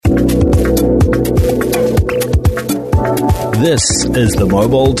This is the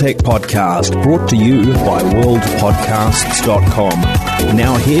Mobile Tech Podcast, brought to you by worldpodcasts.com.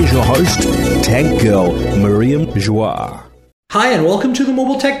 Now here's your host, Tech Girl, Miriam Joar. Hi, and welcome to the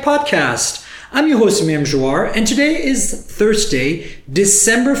Mobile Tech Podcast. I'm your host, Miriam Joar, and today is Thursday,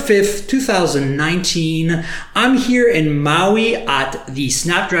 December 5th, 2019. I'm here in Maui at the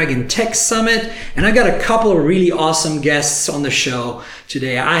Snapdragon Tech Summit, and I got a couple of really awesome guests on the show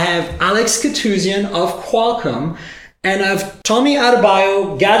today. I have Alex Katouzian of Qualcomm, and I have Tomi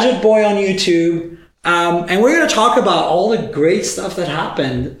Adebayo, GadgetsBoy on YouTube, and we're going to talk about all the great stuff that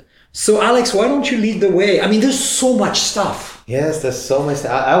happened. So, Alex, why don't you lead the way? I mean, there's so much stuff. Yes, there's so much.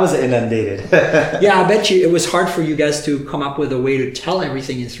 I was inundated. Yeah, I bet you it was hard for you guys to come up with a way to tell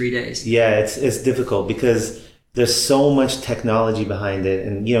everything in 3 days. Yeah, it's difficult because there's so much technology behind it,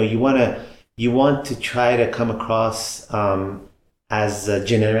 and you want to try to come across as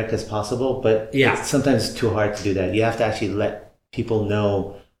generic as possible, but sometimes it's too hard to do that. You have to actually let people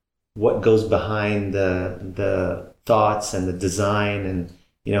know what goes behind the thoughts and the design, and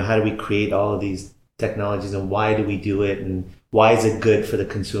how do we create all of these technologies, and why do we do it, and why is it good for the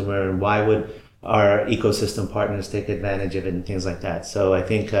consumer, and why would our ecosystem partners take advantage of it, and things like that. So I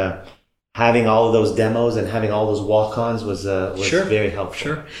think having all of those demos and having all those walk-ons was very helpful.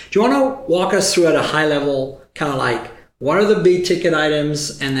 Sure. Do you want to walk us through at a high level, kind of like, what are the big ticket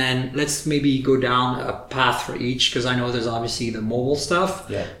items, and then let's maybe go down a path for each, because I know there's obviously the mobile stuff,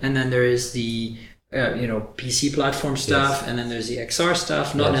 and then there is the PC platform stuff, and then there's the XR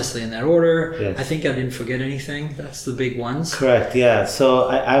stuff, not necessarily in that order. I think I didn't forget anything. That's the big ones. Correct, yeah. So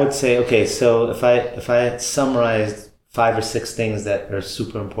I would say, okay, so if I had summarized 5 or 6 things that are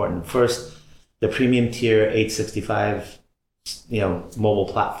super important. First, the premium tier 865 mobile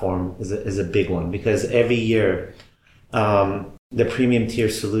platform is a big one, because every year the premium tier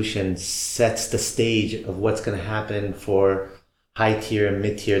solution sets the stage of what's going to happen for high tier and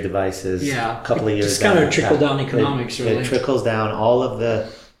mid tier devices. A couple of years. It's kind of trickle down economics, really. It trickles down all of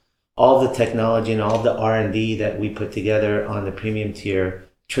the technology and all of the R&D that we put together on the premium tier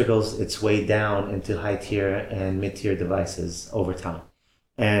trickles its way down into high tier and mid tier devices over time.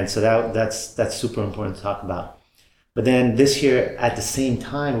 And so that's super important to talk about. But then this year, at the same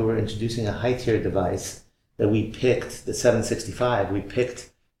time, we were introducing a high tier device that we picked, the 765. We picked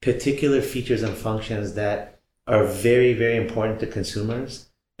particular features and functions that are very, very important to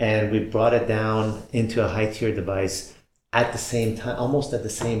consumers, and we brought it down into a high tier device at the same time, almost at the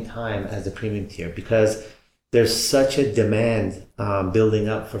same time as the premium tier, because there's such a demand building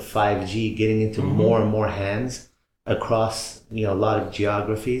up for 5G, getting into more and more hands across a lot of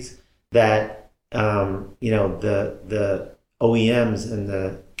geographies, that the OEMs and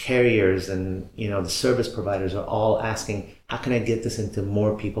the carriers and the service providers are all asking, how can I get this into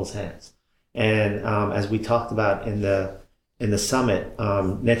more people's hands? And as we talked about in the summit,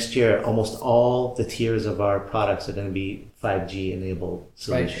 next year, almost all the tiers of our products are going to be 5G enabled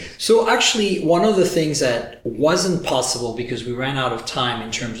solutions. Right. So actually, one of the things that wasn't possible because we ran out of time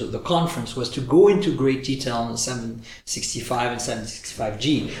in terms of the conference was to go into great detail on the 765 and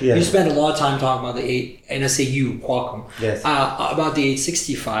 765G. You spent a lot of time talking about the Qualcomm, about the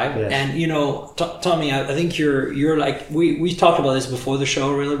 865. And Tomi, I think you're like, we talked about this before the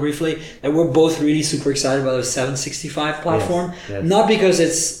show really briefly, that we're both really super excited about the 765 platform. Not because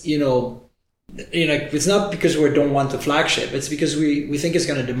it's it's not because we don't want the flagship. It's because we think it's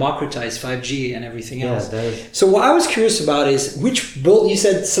going to democratize 5G and everything else. So what I was curious about is you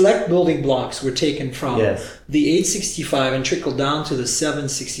said select building blocks were taken from the 865 and trickled down to the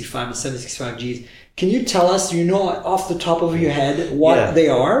 765 and 765Gs. Can you tell us, off the top of your head what they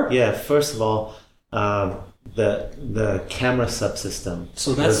are? Yeah, first of all, the camera subsystem.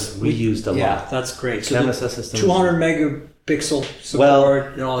 So that's we used a lot. Yeah, that's great. So camera subsystem. 200 megapixel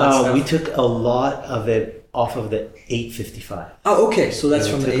support and all that stuff. We took a lot of it off of the 855. Oh, okay. So that's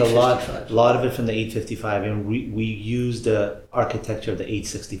from the 855. A lot of it from the 855, and we used the architecture of the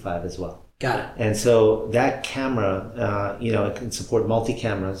 865 as well. Got it. And so that camera, it can support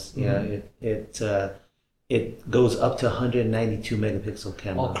multi-cameras. It goes up to 192 megapixel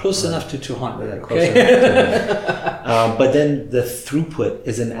camera. Oh, close enough to 200. Okay. But then the throughput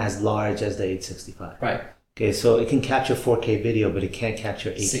isn't as large as the 865. Right. Okay, so it can capture 4K video, but it can't capture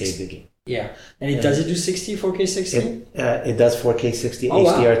 8K video. Yeah, and does it do 60, 4K 60? It does 4K 60,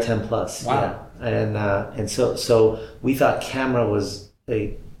 HDR 10 plus. Wow. Yeah. And so we thought camera was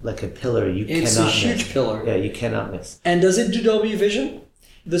like a pillar. It's a huge pillar. Yeah, you cannot miss. And does it do Dolby Vision?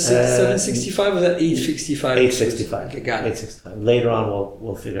 The 765 or that 865? 865. Okay, got it. 865. Later on,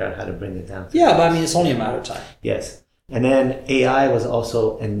 we'll figure out how to bring it down. Yeah, but I mean, it's only a matter of time. Yes. And then AI was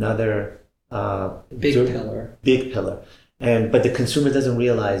also another big pillar. but the consumer doesn't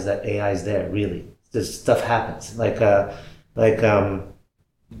realize that AI is there. Really, this stuff happens.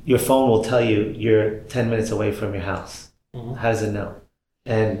 Your phone will tell you you're 10 minutes away from your house. Mm-hmm. How does it know?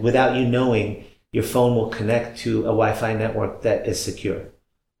 And without you knowing, your phone will connect to a Wi-Fi network that is secure.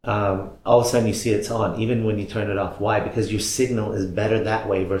 All of a sudden you see it's on, even when you turn it off. Why? Because your signal is better that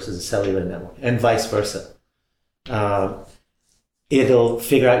way versus a cellular network, and vice versa. It'll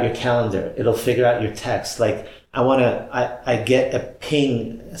figure out your calendar. It'll figure out your text. Like I get a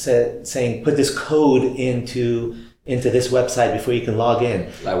ping saying, put this code into this website before you can log in.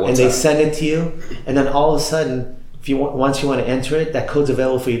 And they send it to you. And then all of a sudden, once you want to enter it, that code's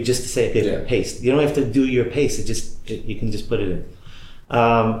available for you just to say, okay, paste. You don't have to do your paste. You can just put it in.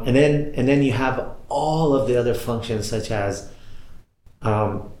 And then you have all of the other functions such as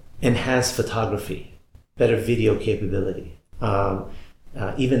enhanced photography, better video capability,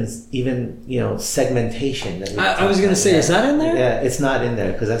 even segmentation. I was going to say, is that in there? Yeah, it's not in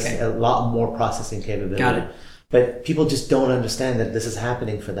there because that's a lot more processing capability. Got it. But people just don't understand that this is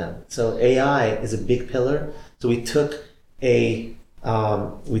happening for them. So AI is a big pillar. So we took a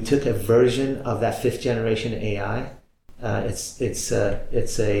version of that 5th generation AI. It's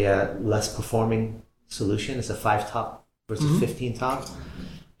a less performing solution. It's a 5-top versus 15 top.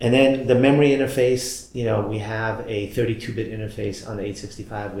 And then the memory interface, we have a 32-bit interface on the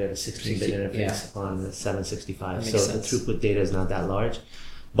 865. We have a 16-bit interface on the 765. So the throughput data is not that large,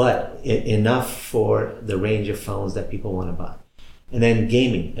 but enough for the range of phones that people want to buy. And then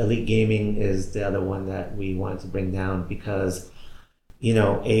gaming, elite gaming is the other one that we wanted to bring down because,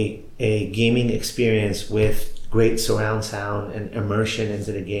 a gaming experience with great surround sound and immersion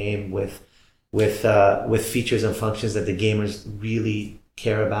into the game with features and functions that the gamers really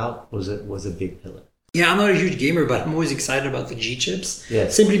care about was a big pillar. Yeah, I'm not a huge gamer, but I'm always excited about the G chips.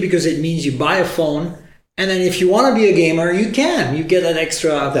 Yes. Simply because it means you buy a phone, and then if you want to be a gamer, you can. You get that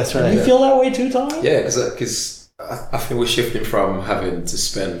extra. That's right. You feel that way too, Tomi? Yeah, because I think we're shifting from having to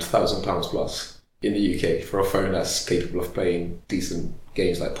spend £1,000 plus in the UK for a phone that's capable of playing decent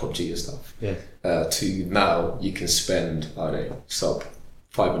games like PUBG and stuff. Yeah. To now you can spend, sub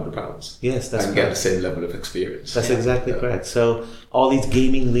 £500. Yes, that's and correct. get the same level of experience. That's exactly correct. So all these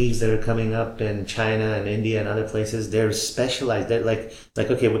gaming leagues that are coming up in China and India and other places, they're specialized. They're like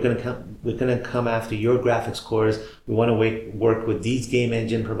okay, we're gonna come after your graphics cores. We want to work with these game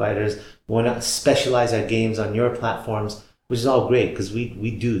engine providers. We want to specialize our games on your platforms, which is all great because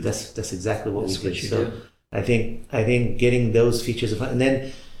we do. That's exactly what we do. So I think getting those features and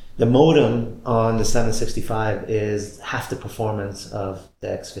then the modem on the 765 is half the performance of the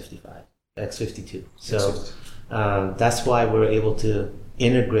X55, X52. So that's why we're able to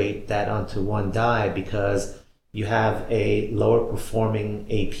integrate that onto one die because you have a lower performing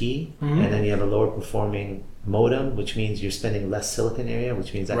AP and then you have a lower performing modem, which means you're spending less silicon area,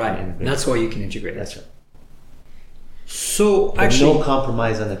 which means that can integrate. That's why you can integrate. That's right. So but actually, no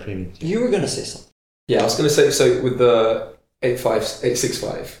compromise on the premium tier. You were going to say something. Yeah, I was going to say, so with the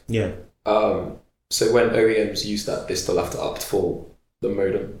 865. Yeah. So when OEMs use that, they still have to opt for the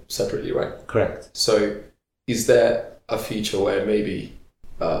modem separately, right? Correct. So is there a future where maybe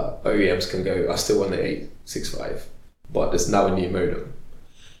OEMs can go, I still want the 865, but there's now a new modem?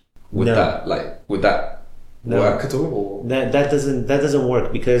 Would that work at all? Or? That doesn't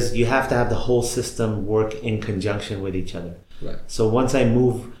work because you have to have the whole system work in conjunction with each other. Right. So once I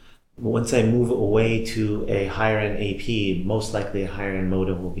move away to a higher end AP, most likely a higher end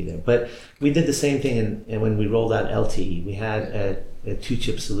modem will be there. But we did the same thing when we rolled out LTE. We had a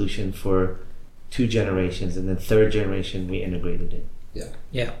 2-chip solution for 2 generations, and then 3rd generation we integrated it.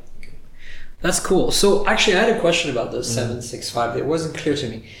 Yeah. Okay. That's cool. So actually, I had a question about the 765. It wasn't clear to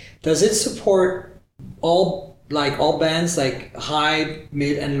me. Does it support all bands, like high,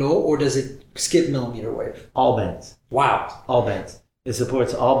 mid, and low, or does it skip millimeter wave? All bands. Wow. All bands. It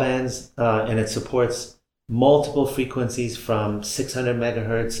supports all bands, and it supports multiple frequencies from 600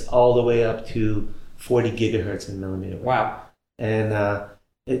 megahertz all the way up to 40 gigahertz in millimeter wave. Wow. And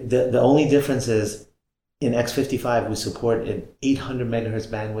the only difference is in X55 we support an 800 megahertz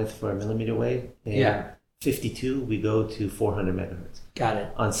bandwidth for a millimeter wave. In 52 we go to 400 megahertz. Got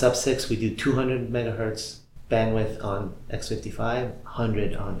it. On sub 6 we do 200 megahertz bandwidth on X55,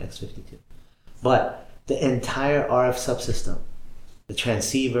 100 on X52. But the entire RF subsystem, the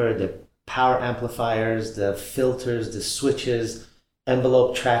transceiver, the power amplifiers, the filters, the switches,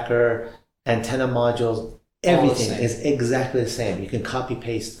 envelope tracker, antenna modules, everything is exactly the same. You can copy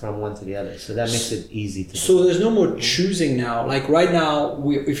paste from one to the other. So that makes it easy to do. So there's no more choosing now. Like right now,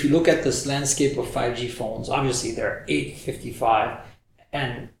 if you look at this landscape of 5G phones, obviously there are 855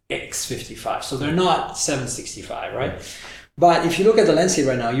 and X55. So they're not 765, right? But if you look at the landscape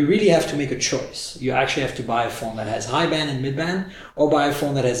right now, you really have to make a choice. You actually have to buy a phone that has high band and mid band, or buy a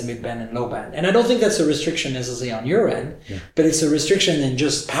phone that has mid band and low band. And I don't think that's a restriction necessarily on your end, but it's a restriction in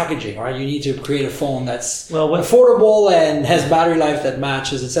just packaging, right? You need to create a phone that's affordable and has battery life that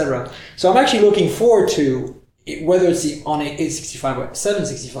matches, etc. So I'm actually looking forward to, whether it's on 865 or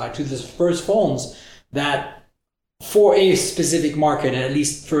 765, to the first phones that for a specific market, and at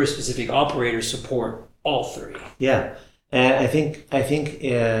least for a specific operator, support all three. Yeah. And I think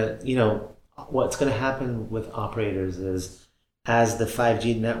what's going to happen with operators is, as the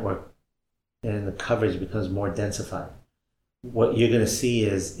 5G network and the coverage becomes more densified, what you're going to see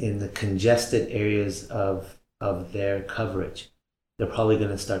is, in the congested areas of their coverage, they're probably going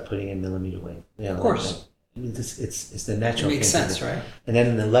to start putting in millimeter wave. Of course. It's the natural thing. It makes sense, right? And then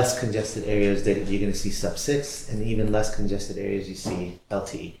in the less congested areas, you're going to see sub-6, and even less congested areas, you see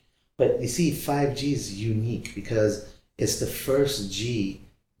LTE. But you see, 5G is unique because it's the first G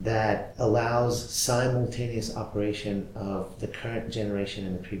that allows simultaneous operation of the current generation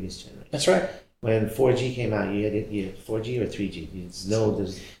and the previous generation. That's right. When 4G came out, you had 4G or 3G.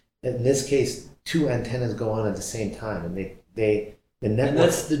 In this case, two antennas go on at the same time, and the network. And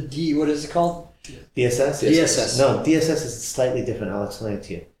that's the what is it called? DSS? DSS. No, DSS is slightly different. I'll explain it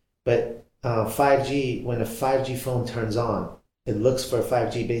to you. But 5G, when a 5G phone turns on, it looks for a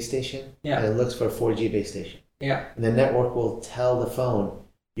 5G base station, and it looks for a 4G base station. Yeah. And the network will tell the phone,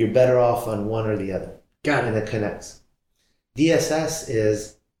 you're better off on one or the other. Got it. And it connects. DSS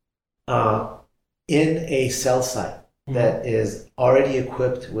is in a cell site that is already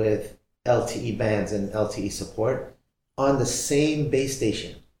equipped with LTE bands and LTE support on the same base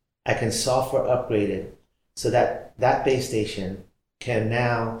station. I can software upgrade it so that that base station can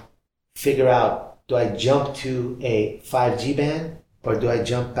now figure out, do I jump to a 5G band or do I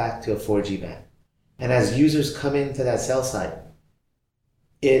jump back to a 4G band? And as users come into that cell site,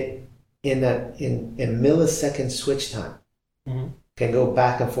 it in millisecond switch time can go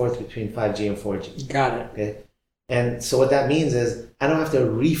back and forth between 5G and 4G. Got it. Okay. And so what that means is, I don't have to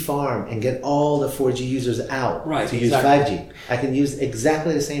refarm and get all the 4G users out to use 5G. I can use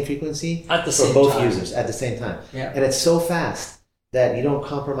exactly the same frequency for both users at the same time. Yeah. And it's so fast that you don't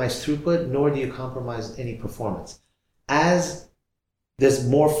compromise throughput, nor do you compromise any performance. As there's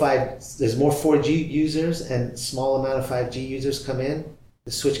more 4G users and small amount of 5G users come in,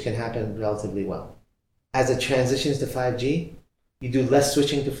 the switch can happen relatively well. As it transitions to 5G, you do less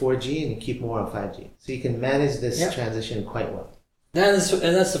switching to 4G and you keep more on 5G. So you can manage this transition quite well. And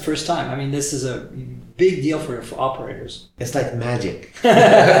that's the first time. I mean, this is a big deal for operators. It's like magic.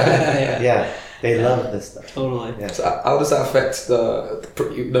 Yeah, they love this stuff. Totally. Yeah. So how does that affect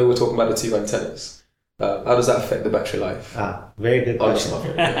we're talking about the two antennas. How does that affect the battery life? Very good question.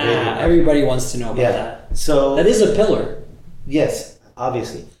 Everybody wants to know about that. So that is a pillar. Yes,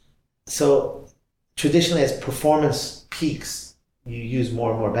 obviously. So traditionally, as performance peaks, you use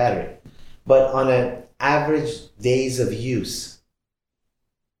more and more battery. But on an average days of use,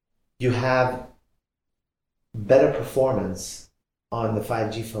 you have better performance on the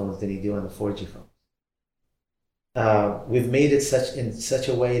 5G phones than you do on the 4G phones. We've made it in such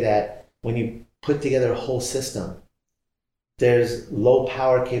a way that when you put together a whole system, there's low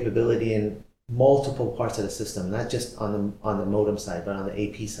power capability in multiple parts of the system, not just on the modem side, but on the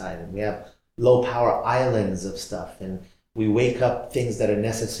AP side. And we have low power islands of stuff, and we wake up things that are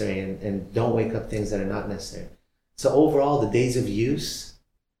necessary and don't wake up things that are not necessary. So overall, the days of use,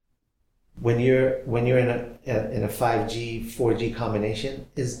 when you're in a 5G 4G combination,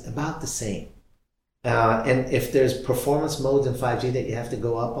 is about the same. And if there's performance modes in 5G that you have to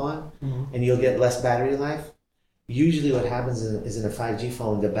go up on, and you'll get less battery life, usually what happens is in a 5G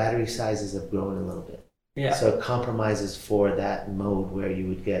phone, the battery sizes have grown a little bit. Yeah. So it compromises for that mode where you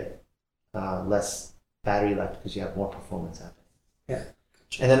would get less battery life because you have more performance happening. Yeah.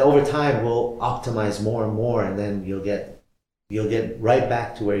 And then over time, we'll optimize more and more, and then you'll get right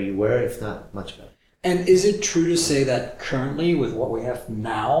back to where you were, if not much better. And is it true to say that currently, with what we have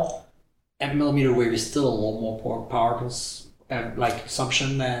now, at millimeter wave is still a little more power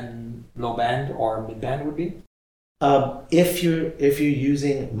consumption than low band or mid band would be? If you're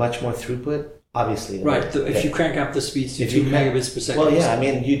using much more throughput, obviously. Right. If you crank up the speeds to 2 megabits per second. Well, yeah. I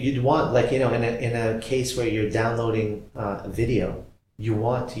mean, you'd want, in a case where you're downloading video, you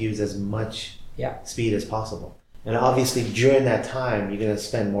want to use as much speed as possible. And obviously, during that time, you're going to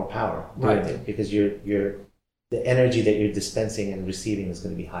spend more power doing it because the energy that you're dispensing and receiving is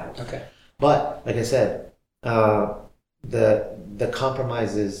going to be higher. Okay. But like I said, the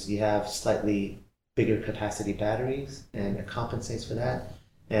compromise is you have slightly bigger capacity batteries, and it compensates for that.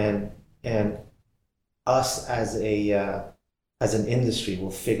 and us as an industry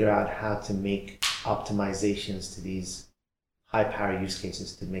will figure out how to make optimizations to these high power use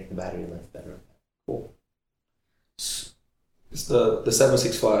cases to make the battery life better. Cool. Is the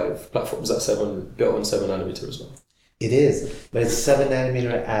 765 platform, is that built on 7 nanometer as well? It is, but it's 7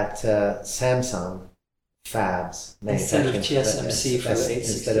 nanometer at Samsung fabs. Instead of TSMC for the 865.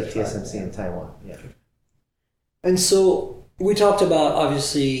 Instead of TSMC in Taiwan, yeah. And so we talked about,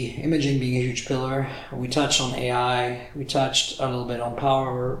 obviously, imaging being a huge pillar. We touched on AI. We touched a little bit on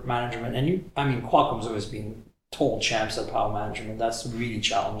power management. And Qualcomm's always been total champs at power management. That's really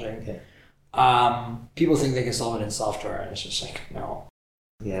challenging. Okay. People think they can solve it in software, and it's just like, no.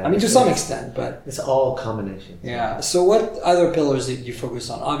 Yeah. To some extent, but it's all combinations. Yeah. So what other pillars did you focus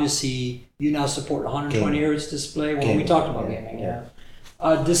on? Obviously, you now support 120 hertz display. Well, we talked about gaming. Yeah.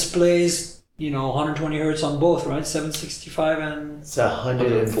 Displays, 120 hertz on both, right? 765 and it's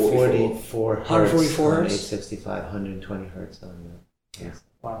 144 hertz. 144 hertz. 865, 120 hertz on the. Yes.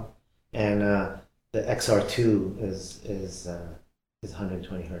 Wow. And the XR2 is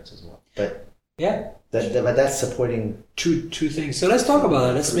 120 hertz as well. But yeah. But that's supporting two things. So let's talk about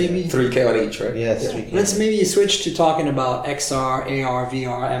that. Let's maybe 3K on each, right? Yes. 3K. Let's maybe switch to talking about XR, AR,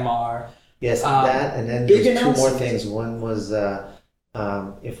 VR, MR. Yes, that, and then there's two more things. One was,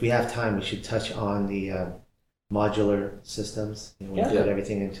 if we have time, we should touch on the modular systems. We put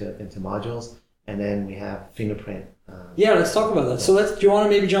everything into modules, and then we have fingerprint. Let's talk about that. So do you want to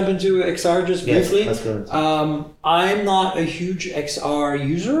maybe jump into XR just briefly? Let's go into it. I'm not a huge XR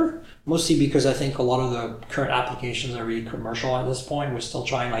user. Mostly because I think a lot of the current applications are really commercial at this point. We're still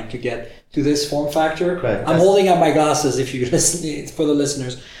trying to get to this form factor. Correct. I'm holding up my glasses if you listen for the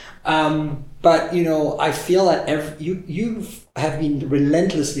listeners. But I feel that you have been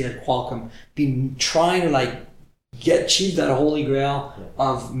relentlessly at Qualcomm, been trying to achieve that holy grail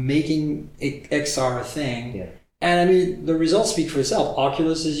of making XR a thing. Yeah. And the results speak for itself.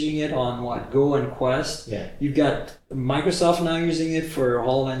 Oculus is using it on Go and Quest. Yeah. You've got Microsoft now using it for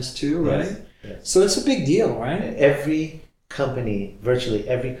HoloLens 2, right? Yes. Yes. So it's a big deal, right? Virtually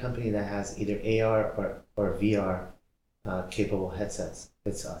every company that has either AR or VR capable headsets,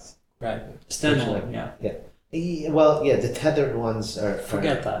 it's us. Right. Standalone, Yeah. Well, the tethered ones are...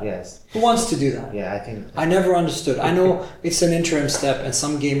 Forget that. Yes. Who wants to do that? Yeah, I think... I never understood. I know it's an interim step and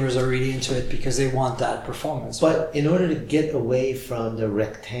some gamers are really into it because they want that performance. But in order to get away from the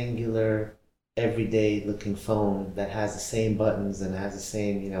rectangular, everyday looking phone that has the same buttons and has the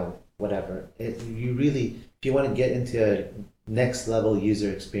same, whatever, if you want to get into a next level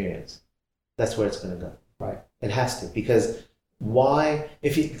user experience, that's where it's going to go. Right. It has to, because... Why?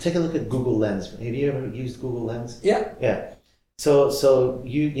 If you take a look at Google Lens, have you ever used Google Lens? Yeah. Yeah. So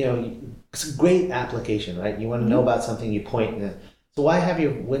it's a great application, right? You want to know about something, you point. So why have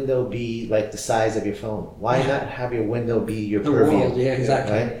your window be the size of your phone? Why not have your window be your purview? World, yeah,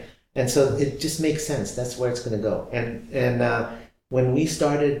 exactly. Right. And so it just makes sense. That's where it's going to go. And when we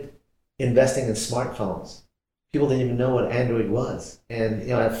started investing in smartphones, people didn't even know what Android was. And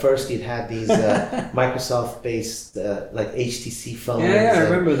at first you'd had these Microsoft-based HTC phones. Yeah, I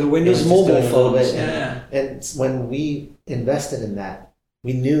remember the Windows mobile phones. And when we invested in that,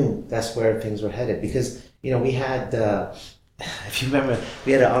 we knew that's where things were headed because we had. If you remember,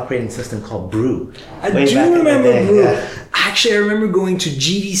 we had an operating system called Brew. I do remember Brew. Yeah. Actually, I remember going to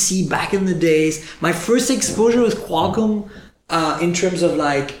GDC back in the days. My first exposure with Qualcomm, in terms of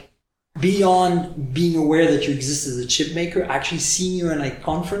beyond being aware that you exist as a chip maker, actually seeing you in a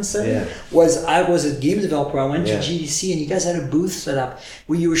conference setting, I was a game developer. I went to GDC and you guys had a booth set up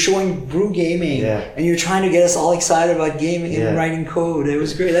where you were showing Brew Gaming and you were trying to get us all excited about gaming and writing code. It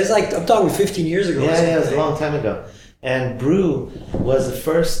was great. That's I'm talking 15 years ago. Yeah, it was a long time ago. And Brew was the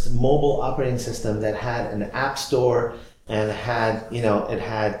first mobile operating system that had an app store and had, it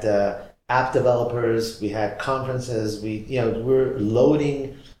had app developers. We had conferences. We were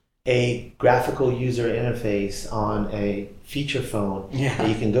loading a graphical user interface on a feature phone. Yeah.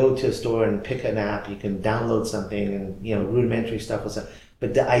 You can go to a store and pick an app. You can download something and rudimentary stuff was.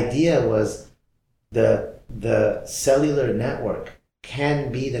 But the idea was the cellular network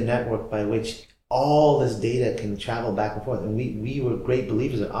can be the network by which all this data can travel back and forth. And we were great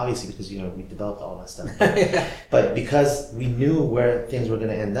believers, obviously, because we developed all that stuff. But because we knew where things were going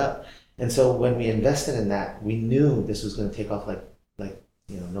to end up, and so when we invested in that, we knew this was going to take off like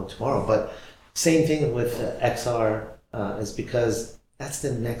no tomorrow. But same thing with XR is because that's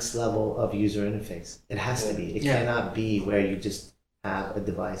the next level of user interface. It has to be. It cannot be where you just have a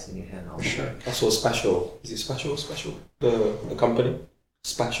device in your hand all the time. That's what's special. Is it special? The company?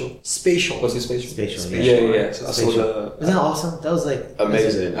 Spatial. Spatial. Was it spatial? Spatial. Yeah. So I saw Isn't that awesome? That was like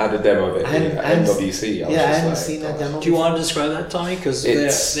amazing. I had a demo of it at NWC. I hadn't seen that demo. Do you want to describe that, Tommy? Because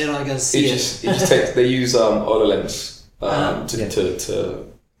they're not going to see it. They use HoloLens to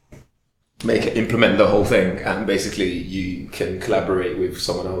implement the whole thing, and basically you can collaborate with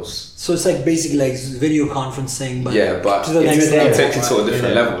someone else. So it's like basically like video conferencing, but to the next level. It takes it to a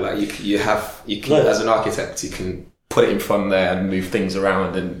different level. Like you can as an architect, you can put it in front there and move things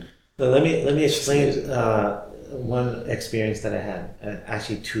around. And let me explain one experience that I had.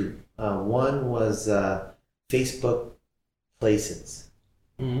 Actually, two. One was Facebook Places.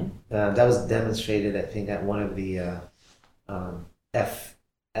 Mm-hmm. That was demonstrated, I think, at one of the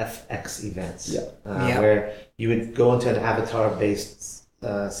FX events, where you would go into an avatar-based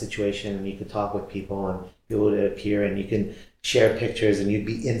situation, and you could talk with people, and people would appear, and you can share pictures, and you'd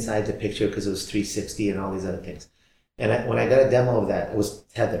be inside the picture because it was 360 and all these other things. And when I got a demo of that, it was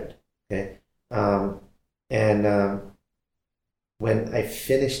tethered. Okay, when I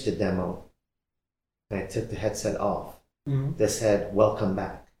finished the demo, and I took the headset off, this said "Welcome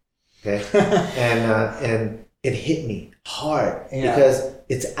back." Okay, and it hit me hard because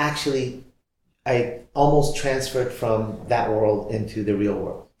it's actually, I almost transferred from that world into the real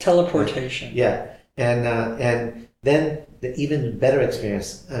world. Teleportation. Yeah, and then the even better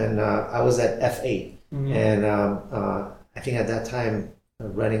experience, and I was at F8, and I think at that time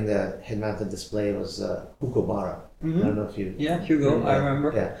running the head-mounted display was Hugo Barra. I don't know if you. Yeah, Hugo, I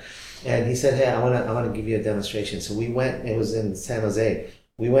remember. Yeah, and he said, "Hey, I want to give you a demonstration." So we went. It was in San Jose.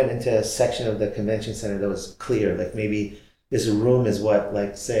 We went into a section of the convention center that was clear. Like maybe this room is what,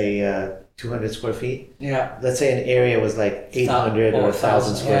 like say 200 square feet. Yeah. Let's say an area was like 800 or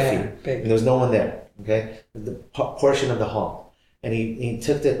 1,000 square feet. Big. And there was no one there. Okay, the portion of the hall, and he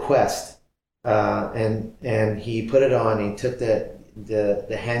took the Quest, and he put it on. And he took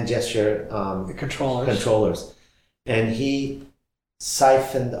the hand gesture the controllers, and he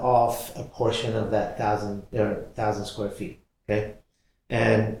siphoned off a portion of that 1,000 square feet. Okay.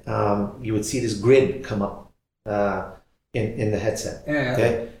 And you would see this grid come up in the headset. Yeah.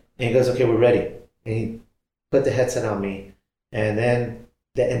 Okay, and he goes, "Okay, we're ready." And he put the headset on me, and then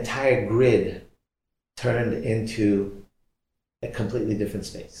the entire grid turned into a completely different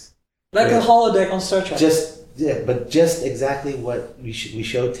space, like a holodeck on Star Trek. But just exactly what we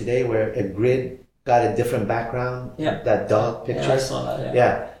showed today, where a grid got a different background. Yeah. That dog picture. Yeah, I saw that.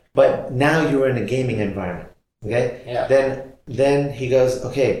 Yeah. But now you were in a gaming environment. Okay. Yeah. Then he goes,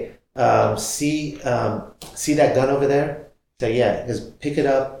 "Okay, see that gun over there?" So yeah, just pick it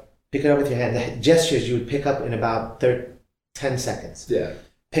up with your hand. The gestures you would pick up in about 10 seconds. Yeah.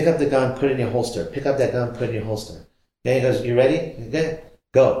 Pick up the gun, put it in your holster. Pick up that gun, put it in your holster. Then he goes, "You ready? Okay,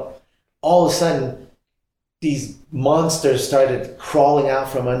 go." All of a sudden, these monsters started crawling out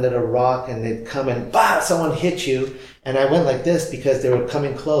from under the rock, and they'd come and someone hit you, and I went like this because they were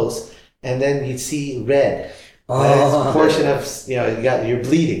coming close, and then you'd see red. That's a portion of, you're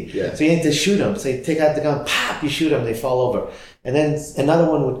bleeding. Yeah. So you need to shoot them. So you take out the gun, pop, you shoot them, they fall over. And then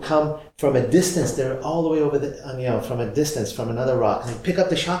another one would come from a distance. They're all the way over from a distance, from another rock. And you pick up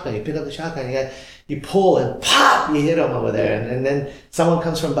the shotgun, you pull and pop, you hit them over there. And then someone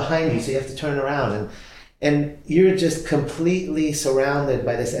comes from behind you, so you have to turn around. And you're just completely surrounded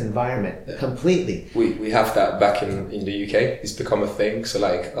by this environment, completely. We have that back in the UK. It's become a thing. So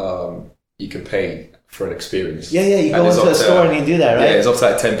like you can pay for an experience. Yeah, you go into a store and you do that, right? Yeah, it's up to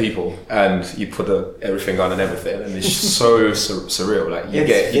like 10 people, and you put everything on and everything, and it's just so surreal. Like you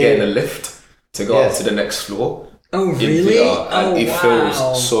get in a lift to go up to the next floor. Oh, really? And it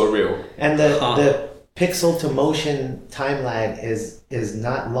feels so real. And the pixel to motion time lag is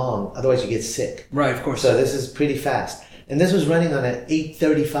not long, otherwise you get sick. Right, of course. So this is pretty fast. And this was running on an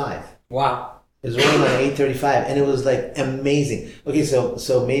 835. Wow. It was running on an 835, and it was like amazing. Okay,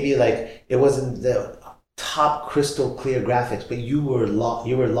 so maybe like it wasn't the top crystal clear graphics, but you were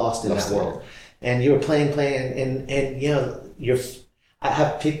lost in that world, and you were playing, and I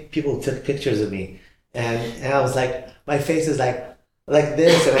have people who took pictures of me, and I was like, my face is like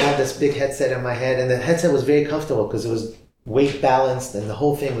this, and I had this big headset in my head, and the headset was very comfortable because it was weight balanced, and the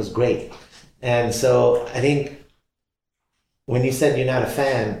whole thing was great. And so I think when you said you're not a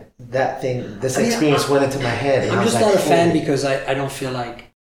fan, this experience went into my head. And I'm just like, not a fan because I don't feel like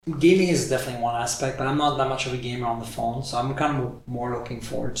gaming is definitely one aspect, but I'm not that much of a gamer on the phone, so I'm kind of more looking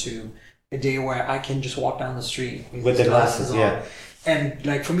forward to a day where I can just walk down the street with the glasses on. Yeah. And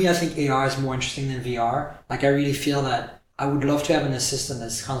like for me, I think AR is more interesting than VR. Like I really feel that I would love to have an assistant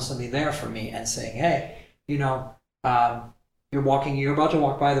that's constantly there for me and saying, "Hey, you're about to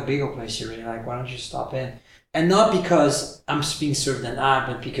walk by the bagel place you really like. Why don't you stop in?" And not because I'm being served an ad,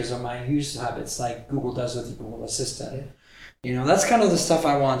 but because of my use habits, like Google does with the Google Assistant. Yeah. You know, that's kind of the stuff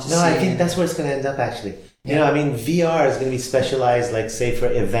I want to see. No, I think that's where it's going to end up, actually. You know, I mean, VR is going to be specialized, like, say,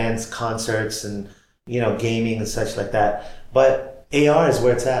 for events, concerts, and, you know, gaming and such like that. But AR is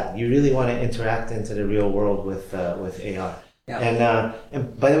where it's at. You really want to interact into the real world with AR. Yeah.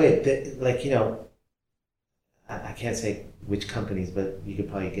 And by the way, like, you know, I can't say which companies, but you could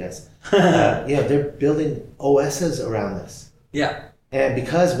probably guess. You know, they're building OSs around this. Yeah. And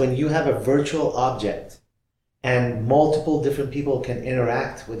because when you have a virtual object and multiple different people can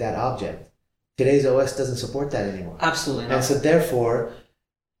interact with that object, today's OS doesn't support that anymore. Absolutely not. And so therefore,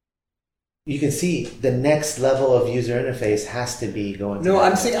 you can see the next level of user interface has to be going. No,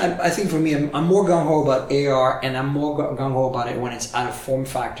 I think for me, I'm more gung ho about AR, and I'm more gung ho about it when it's at a form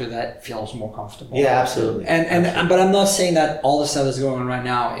factor that feels more comfortable. Yeah, absolutely. But I'm not saying that all the stuff that's going on right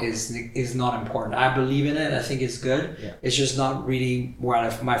now is not important. I believe in it. I think it's good. Yeah. It's just not really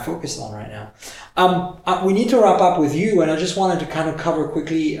where my focus is on right now. We need to wrap up with you, and I just wanted to kind of cover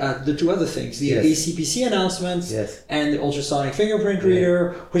quickly the two other things: the ACPC announcements and the ultrasonic fingerprint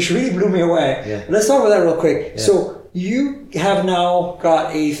reader, which really blew me away. Yeah. Let's talk about that real quick. Yeah. So you have now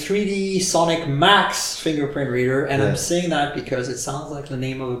got a 3D Sonic Max fingerprint reader, and I'm saying that because it sounds like the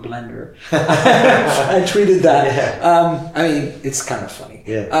name of a blender. I tweeted that. Yeah. I mean, it's kind of funny.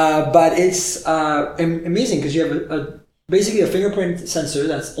 Yeah. But it's amazing because you have basically a fingerprint sensor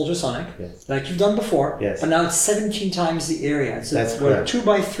that's ultrasonic, like you've done before. Yes. But now it's 17 times the area. So that's what, 2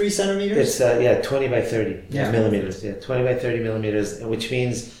 by 3 centimeters? It's 20 by 30 millimeters. Yeah, 20 by 30 millimeters, which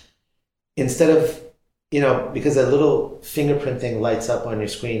means instead of, you know, because a little fingerprint thing lights up on your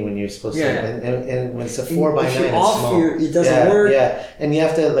screen when you're supposed to, and when it's a 4 by 9, it's small. It doesn't work. Yeah, and you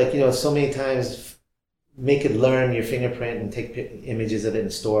have to, like, you know, so many times make it learn your fingerprint and take images of it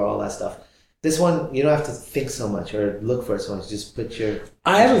and store all that stuff. This one, you don't have to think so much or look for it so much. Just put your...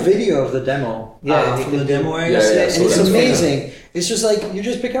 I have a video of the demo. From the demo area. And it's amazing. It's just like, you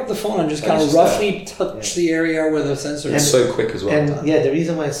just pick up the phone and just kind of roughly touch the area where the sensor is. It's so quick as well. And the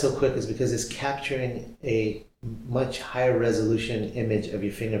reason why it's so quick is because it's capturing a much higher resolution image of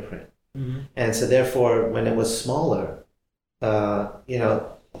your fingerprint. Mm-hmm. And so therefore, when it was smaller, you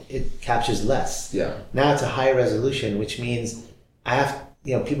know, it captures less. Yeah. Now it's a high resolution, which means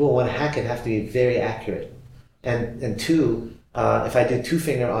people who want to hack it have to be very accurate. And two, if I do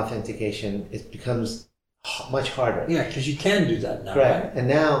 2-finger authentication, it becomes much harder. Yeah, because you can do that now. Correct. Right? And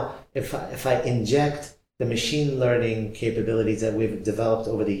now, if I inject the machine learning capabilities that we've developed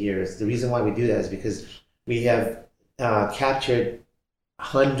over the years, the reason why we do that is because we have captured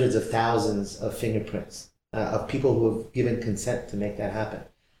hundreds of thousands of fingerprints of people who have given consent to make that happen.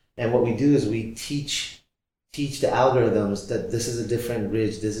 And what we do is we teach the algorithms that this is a different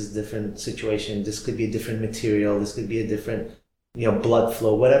ridge, this is a different situation, this could be a different material, this could be a different, you know, blood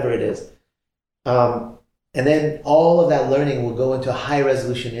flow, whatever it is. And then all of that learning will go into a high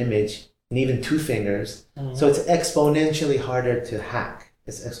resolution image and even 2 fingers. Mm-hmm. So it's exponentially harder to hack.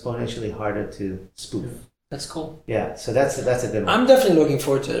 It's exponentially harder to spoof. That's cool. Yeah, so that's a good one. I'm definitely looking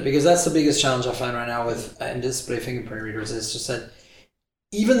forward to it because that's the biggest challenge I find right now with in-display fingerprint readers. It's just that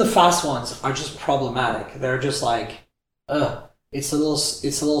even the fast ones are just problematic. They're just like, it's a little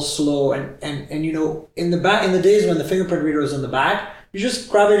slow, and you know, in the days when the fingerprint reader was in the back, you just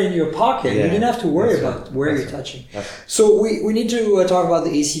grab it in your pocket. You didn't have to worry about where you're touching. So we need to talk about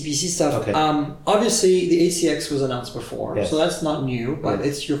the ACPC stuff. Okay. Obviously, the ACX was announced before, so that's not new, but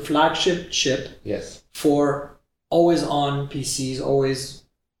it's your flagship chip for always on PCs, always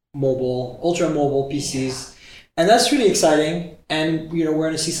mobile, ultra mobile PCs. And that's really exciting. And, you know, we're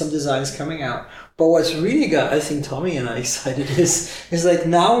going to see some designs coming out. But what's really got, I think, Tomi and I excited is like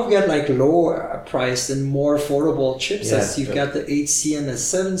now we've got like lower priced and more affordable chipsets. You've got the 8C and the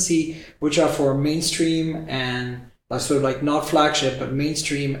 7C, which are for mainstream and sort of like not flagship, but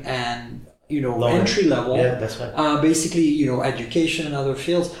mainstream and, you know, entry level. Yeah, that's right. Basically, you know, education and other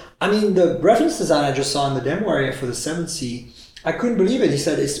fields. I mean, the reference design I just saw in the demo area for the 7C, I couldn't believe it. He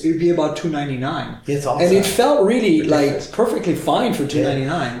said it would be about $299. It's awesome. And it felt really like perfectly fine for $299.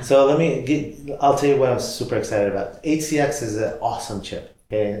 Yeah. So I'll tell you what I'm super excited about. 8CX is an awesome chip.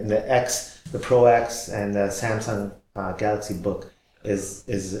 Okay? And the Pro X and the Samsung Galaxy Book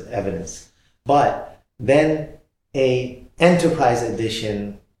is evidence. But then a enterprise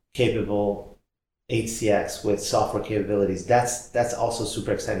edition capable 8CX with software capabilities, that's also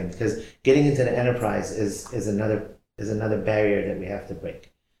super exciting because getting into the enterprise is another barrier that we have to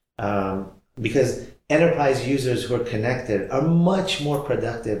break. Because enterprise users who are connected are much more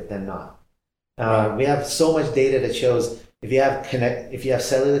productive than not. We have so much data that shows if you have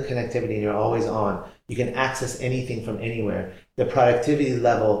cellular connectivity and you're always on, you can access anything from anywhere. The productivity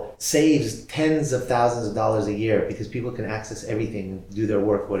level saves tens of thousands of dollars a year because people can access everything and do their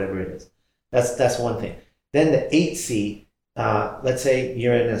work, whatever it is. That's one thing. Then the 8C, let's say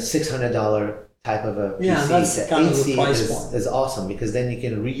you're in a $600 type of a PC. Yeah, that's the kind of the 8C price point. is awesome because then you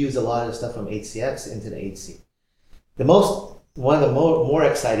can reuse a lot of stuff from 8CX into the 8C. One of the more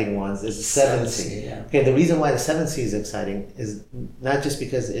exciting ones is the 7C. Yeah. Okay, the reason why the 7C is exciting is not just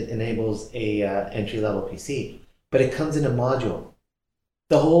because it enables a entry-level PC, but it comes in a module.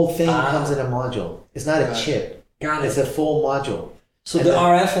 The whole thing comes in a module. It's not a chip. Got it. It's a full module. So the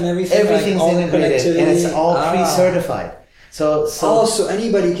RF and everything, everything's like all integrated, and it's all pre-certified. So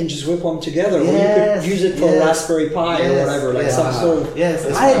anybody can just whip them together. Or you Yes, could use it for a Raspberry Pi or whatever, like some sort of. Yes,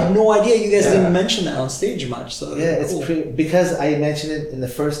 I had no idea you guys didn't mention that on stage much. So it's cool. because I mentioned it in the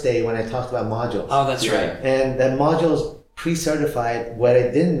first day when I talked about modules. Oh, that's right. And the modules pre-certified. What I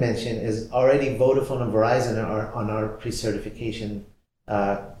didn't mention is already Vodafone and Verizon are on our pre-certification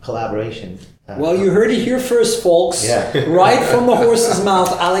collaboration. Well, you heard it here first, folks. Yeah. Right from the horse's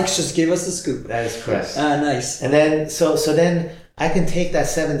mouth. Alex just gave us the scoop. That is correct. Nice. And then so then I can take that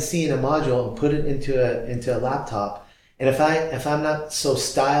 7C in a module and put it into a laptop. And if I'm not so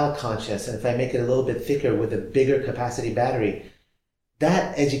style conscious, and if I make it a little bit thicker with a bigger capacity battery,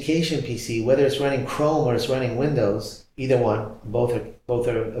 that education PC, whether it's running Chrome or it's running Windows, either one, both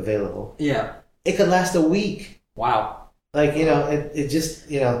are available. Yeah. It could last a week. Wow. Like, it just,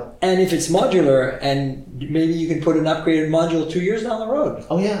 And if it's modular, and maybe you can put an upgraded module 2 years down the road.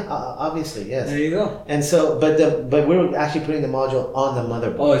 Oh yeah, obviously, yes. There you go. And so, but we're actually putting the module on the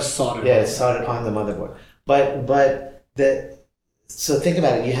motherboard. Oh, it's soldered. Yeah, it's soldered on the motherboard. So think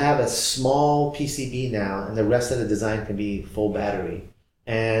about it. You have a small PCB now, and the rest of the design can be full battery,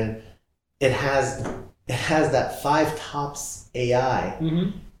 and it has that 5 TOPS AI. Mm-hmm.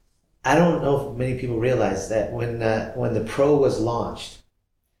 I don't know if many people realize that when the Pro was launched,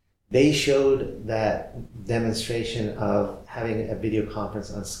 they showed that demonstration of having a video conference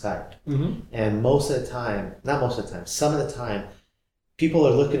on Skype. Mm-hmm. And some of the time, people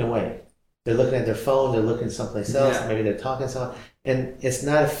are looking away. They're looking at their phone, they're looking someplace else, maybe they're talking to someone. And it's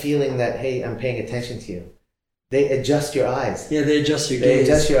not a feeling that, hey, I'm paying attention to you. They adjust your eyes. Yeah, they adjust your gaze. They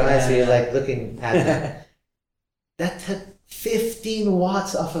adjust your eyes so you're like looking at them. That took 15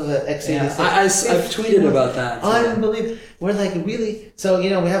 watts off of an x86. Yeah, I've tweeted about that. Unbelievable. We're like, really? So, we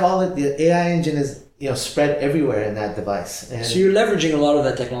have all the AI engine is, spread everywhere in that device. And so you're leveraging a lot of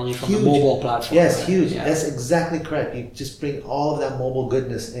that technology from the mobile platform. Yes, right? huge. Yeah. That's exactly correct. You just bring all of that mobile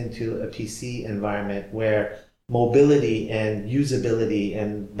goodness into a PC environment where mobility and usability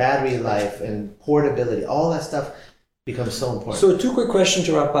and battery life and portability, all that stuff becomes so important. So 2 quick questions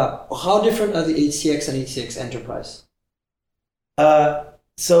to wrap up. How different are the 8CX and 8CX Enterprise?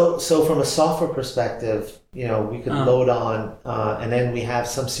 So from a software perspective, we could load on, and then we have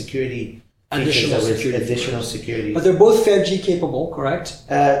some security Additional security. But they're both 5G capable, correct?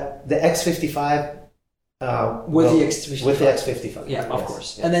 The X55 with the X55. With the X55. Yeah, of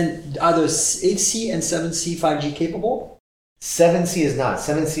course. Yeah. And then are those 8C and 7C 5G capable? 7C is not.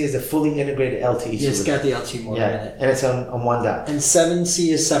 7C is a fully integrated LTE solution. It's got the LTE modem in it. And it's on one dot. And 7C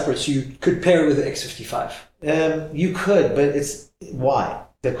is separate, so you could pair with the X55. You could, but it's why?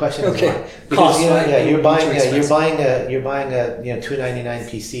 The question is why? Because cost, right? you're buying a $299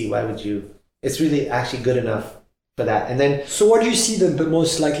 PC. Why would you? It's really actually good enough for that. And then so what do you see the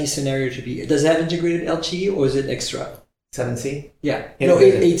most likely scenario to be? Does it have integrated LTE or is it extra? 7C? Yeah.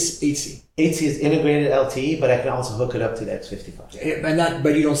 Integrated. No, 8C. 8C is integrated LTE, but I can also hook it up to the X55.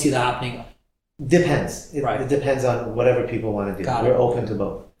 But you don't see that happening. Depends. It depends on whatever people want to do. We're open to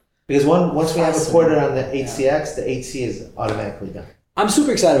both. Because once we have a porter on the 8CX, the 8C is automatically done. I'm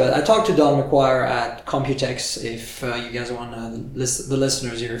super excited about it. I talked to Don McGuire at Computex. If you guys want the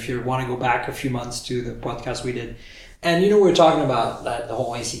listeners here, if you want to go back a few months to the podcast we did, and we were talking about the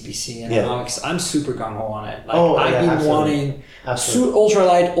whole ACPC, and I'm super gung ho on it. I've been wanting ultra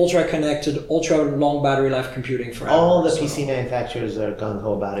light, ultra connected, ultra long battery life computing forever. All the PC manufacturers are gung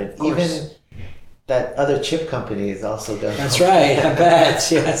ho about it. Even that other chip company is also gung ho. That's right. I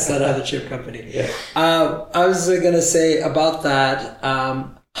bet. Yes, that other chip company. Yeah. I was gonna say about that.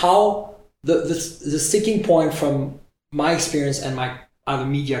 How the sticking point from my experience and my other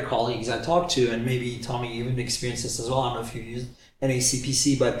media colleagues I talked to, and maybe Tomi even experienced this as well. I don't know if you used an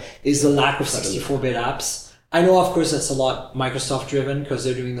ACPC, but is the lack of 64-bit apps. I know, of course, that's a lot Microsoft driven because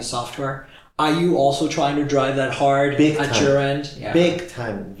they're doing the software. Are you also trying to drive that hard at your end? Yeah. Big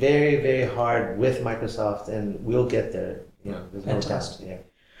time. Very, very hard with Microsoft, and we'll get there. There's no doubt. Yeah.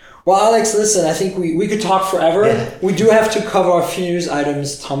 Well, Alex, listen, I think we could talk forever. Yeah. We do have to cover a few news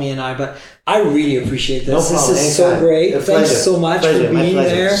items, Tomi and I, but I really appreciate this. No problem. This is so great. Thanks so much for being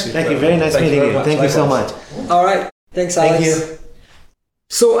there. Thank you. Very nice meeting you. Thank you so much. All right. Thanks, Alex. Thank you.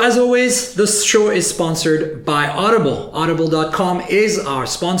 So as always, this show is sponsored by Audible. Audible.com is our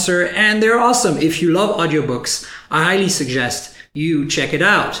sponsor, and they're awesome. If you love audiobooks, I highly suggest you check it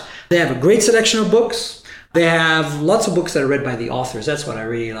out. They have a great selection of books. They have lots of books that are read by the authors. That's what I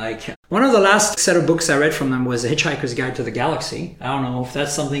really like. One of the last set of books I read from them was The Hitchhiker's Guide to the Galaxy. I don't know if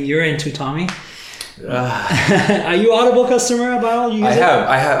that's something you're into, Tomi. Are you Audible customer, Abayo?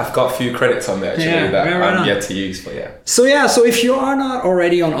 I've got a few credits on there actually I'm yet to use, but yeah. So if you are not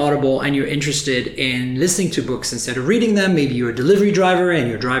already on Audible and you're interested in listening to books instead of reading them, maybe you're a delivery driver and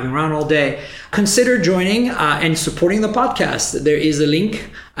you're driving around all day, consider joining and supporting the podcast. There is a link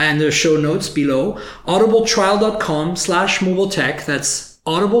and the show notes below. audibletrial.com/mobiletech. That's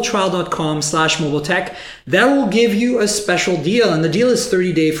audibletrial.com/mobiletech. That will give you a special deal, and the deal is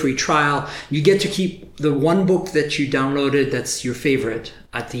 30-day free trial. You get to keep the one book that you downloaded that's your favorite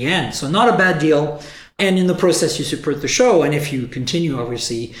at the end. So not a bad deal. And in the process, you support the show. And if you continue,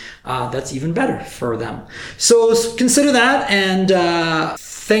 obviously, that's even better for them. So consider that. And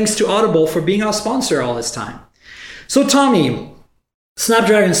thanks to Audible for being our sponsor all this time. So Tomi,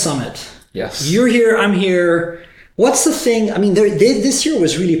 Snapdragon Summit. Yes. You're here, I'm here. What's the thing? I mean, this year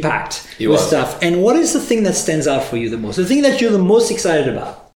was really packed with stuff. And what is the thing that stands out for you the most? The thing that you're the most excited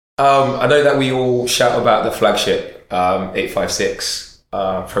about? I know that we all shout about the flagship 856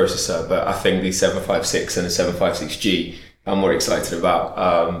 processor, but I think the 756 and the 756G I'm more excited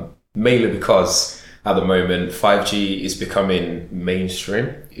about, mainly because at the moment 5G is becoming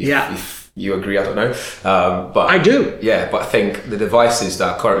mainstream. If you agree, I don't know. But I do. Yeah, but I think the devices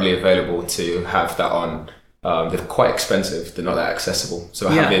that are currently available to have that on, they're quite expensive. They're not that accessible. So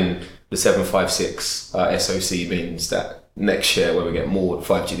having the 756 SoC means that next year when we get more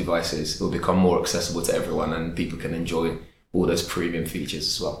 5G devices, it will become more accessible to everyone and people can enjoy all those premium features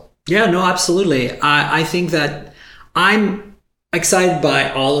as well. Yeah, no, absolutely. I think that I'm excited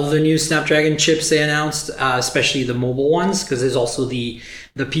by all of the new Snapdragon chips they announced, especially the mobile ones, because there's also the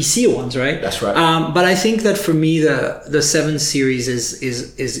PC ones, right? That's right. But I think that for me, the 7 series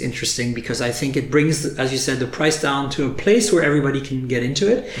is interesting because I think it brings, as you said, the price down to a place where everybody can get into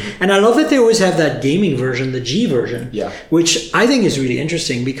it. Mm-hmm. And I love that they always have that gaming version, the G version, which I think is really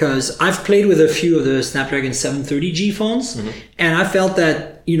interesting because I've played with a few of the Snapdragon 730G phones, and I felt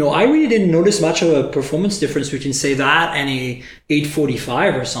that, I really didn't notice much of a performance difference between, say, that and a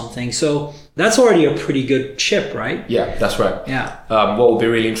 845 or something. So that's already a pretty good chip, right? Yeah, that's right. Yeah. What will be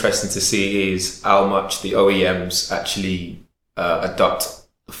really interesting to see is how much the OEMs actually adopt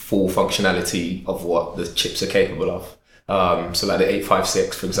the full functionality of what the chips are capable of. So like the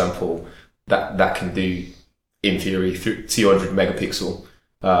 856, for example, that can do, in theory, 200 megapixel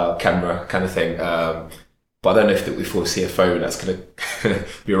camera kind of thing. But I don't know if we foresee a phone that's going to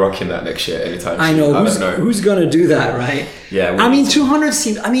be rocking that next year anytime soon. I know. Who's going to do that, right? Yeah. 200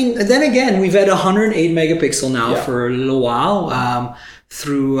 seems... then again, we've had 108 megapixel now for a little while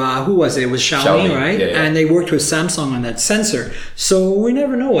through... who was it? It was Xiaomi, right? Yeah. And they worked with Samsung on that sensor. So we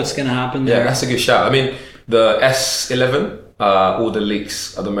never know what's going to happen there. Yeah, that's a good shout. The S11, all the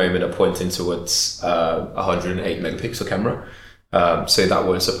leaks at the moment are pointing towards 108 megapixel camera. So that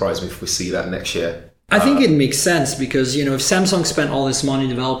won't surprise me if we see that next year. I think it makes sense because, if Samsung spent all this money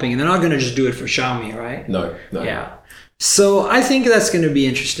developing, and they're not going to just do it for Xiaomi, right? No. Yeah. So I think that's going to be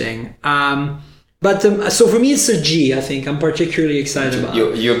interesting. So for me, it's a G, I think. I'm particularly excited about.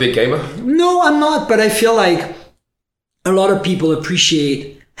 You're a big gamer? No, I'm not. But I feel like a lot of people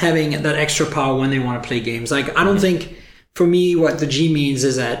appreciate having that extra power when they want to play games. Like, I don't think, for me, what the G means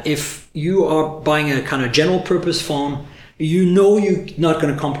is that if you are buying a kind of general purpose phone, you're not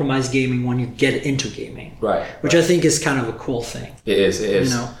going to compromise gaming when you get into gaming. Right. Which I think is kind of a cool thing. It is.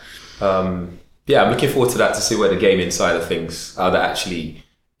 I'm looking forward to that, to see where the gaming side of things are, that actually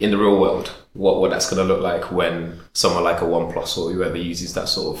in the real world, what that's going to look like when someone like a OnePlus or whoever uses that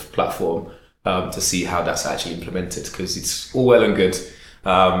sort of platform, to see how that's actually implemented. Because it's all well and good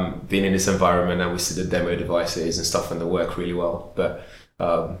being in this environment, and we see the demo devices and stuff, and they work really well. But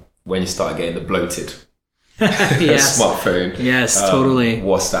when you start getting the bloated smartphone. Yes, totally.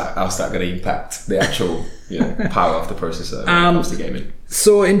 How's that going to impact the actual power of the processor when it comes to gaming?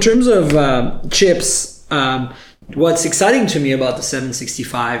 So in terms of chips, what's exciting to me about the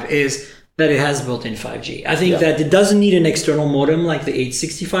 765 is that it has built-in 5G. I think that it doesn't need an external modem like the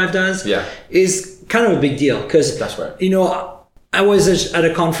 865 does. Is kind of a big deal because that's right. I was at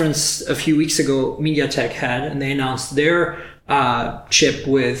a conference a few weeks ago, MediaTek had, and they announced their chip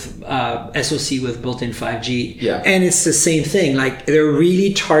with SoC with built-in 5G. Yeah. And it's the same thing. Like they're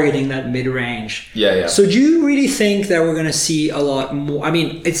really targeting that mid-range. Yeah. So do you really think that we're going to see a lot more? I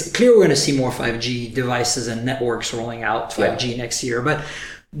mean, it's clear we're going to see more 5G devices and networks rolling out 5G next year. But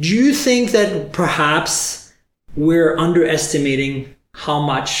do you think that perhaps we're underestimating how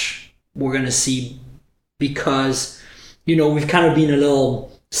much we're going to see because, we've kind of been a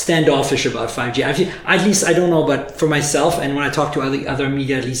little standoffish about 5G. At least I don't know, but for myself and when I talk to other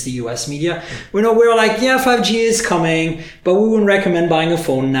media, at least the US media, we're like, 5G is coming, but we wouldn't recommend buying a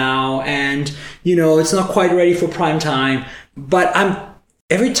phone now, and it's not quite ready for prime time. But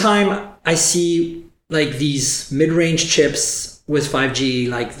every time I see like these mid-range chips with 5G,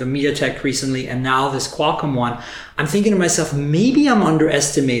 like the MediaTek recently, and now this Qualcomm one, I'm thinking to myself, maybe I'm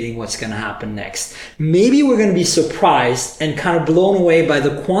underestimating what's going to happen next. Maybe we're going to be surprised and kind of blown away by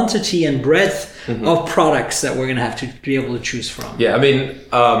the quantity and breadth of products that we're going to have to be able to choose from. Yeah, I mean,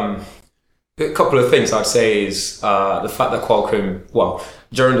 a couple of things I'd say is the fact that Qualcomm,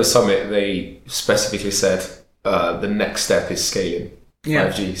 during the summit, they specifically said the next step is scaling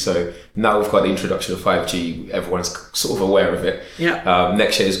 5G. So now we've got the introduction of 5G, everyone's sort of aware of it.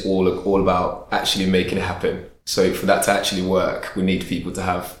 Next year is all about actually making it happen. So for that to actually work, we need people to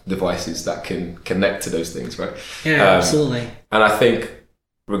have devices that can connect to those things, right? Absolutely. And I think,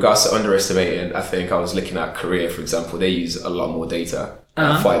 regards to underestimating, I think I was looking at Korea, for example, they use a lot more data.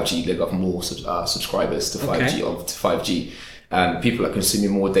 5G, they got more subscribers to 5G, and people are consuming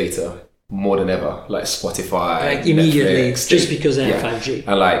more data more than ever, like Spotify, like immediately, Netflix, just because they have 5G.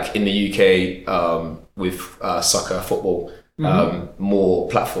 And like in the UK, with soccer, football, more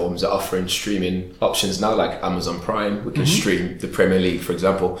platforms are offering streaming options now, like Amazon Prime. We can stream the Premier League, for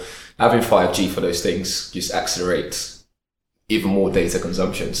example. Having 5G for those things just accelerates even more data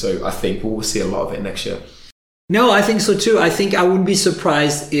consumption. So I think we'll see a lot of it next year. No, I think so too. I think I wouldn't be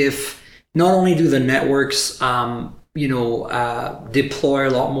surprised if not only do the networks deploy a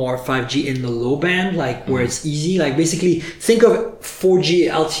lot more 5G in the low band, like where it's easy, like basically think of 4G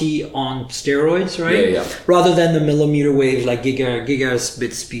LTE on steroids, right? Rather than the millimeter wave, like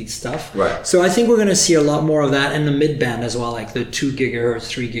gigabit speed stuff. Right. So I think we're going to see a lot more of that in the mid band as well, like the 2 gigahertz,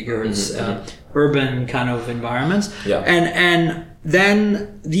 3 gigahertz urban kind of environments. And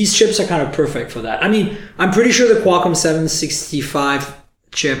then these chips are kind of perfect for that. I mean, I'm pretty sure the Qualcomm 765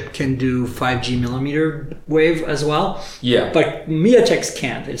 chip can do 5G millimeter wave as well. But MediaTek's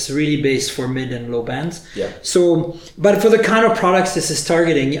can't. It's really based for mid and low bands. So, but for the kind of products this is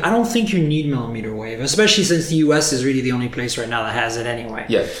targeting, I don't think you need millimeter wave, especially since the US is really the only place right now that has it anyway.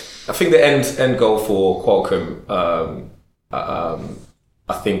 I think the end goal for Qualcomm,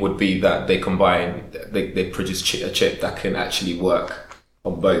 I think would be that they produce a chip that can actually work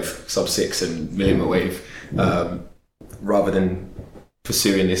on both sub-6 and millimeter wave, rather than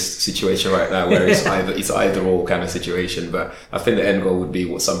pursuing this situation right now where it's either or kind of situation. But I think the end goal would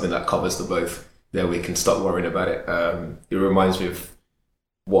be something that covers the both. Then we can stop worrying about it. It reminds me of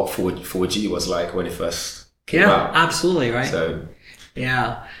what 4G was like when it first came out. Absolutely, right? So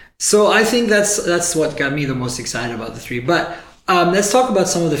so I think that's what got me the most excited about the 3. But let's talk about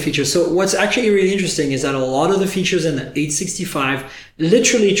some of the features. So what's actually really interesting is that a lot of the features in the 865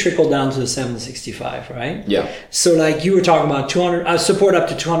 literally trickle down to the 765, right? So like you were talking about support up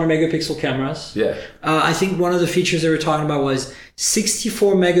to 200 megapixel cameras. I think one of the features they were talking about was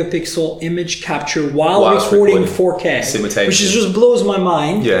 64 megapixel image capture while recording 4K, simultaneously, which just blows my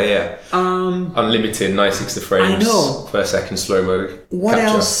mind. Unlimited 960 frames per second slow mo. What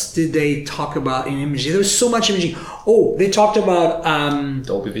else did they talk about in imaging? There was so much imaging. Oh, they talked about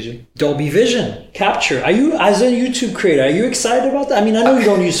Dolby Vision. Dolby Vision capture. Are you, as a YouTube creator, are you excited about that? I mean, I know you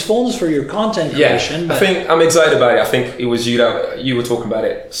don't use phones for your content creation. But I think I'm excited about it. I think it was you that you were talking about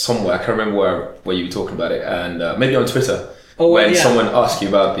it somewhere. I can't remember where you were talking about it, and maybe on Twitter. Someone asked you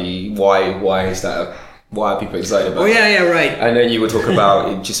about the why is that? Why are people excited about it? Right. And then you were talking about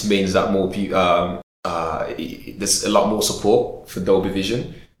it just means that more people, there's a lot more support for Dolby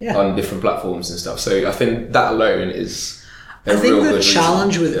Vision on different platforms and stuff. So I think that alone is a real good reason. I think the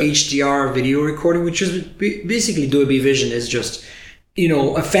challenge with HDR video recording, which is basically Dolby Vision, is just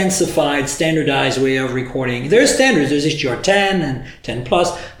a fancified, standardized way of recording. There's standards. There's HDR 10 and 10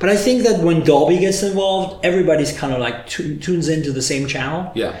 plus. But I think that when Dolby gets involved, everybody's kind of like tunes into the same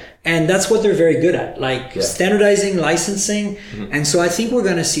channel. And that's what they're very good at, standardizing, licensing. And so I think we're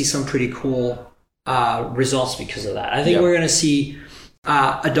going to see some pretty cool results because of that. I think we're going to see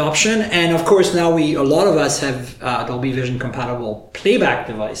adoption, and of course now a lot of us have Dolby Vision compatible playback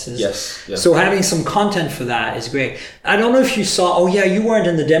devices. Yes. Yeah. So having some content for that is great. I don't know if you saw. Oh yeah, you weren't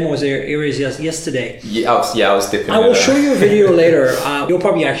in the demos areas yesterday. Yeah, I was dipping. I will show you a video later. You'll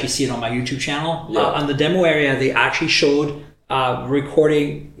probably actually see it on my YouTube channel. Yeah. On the demo area, they actually showed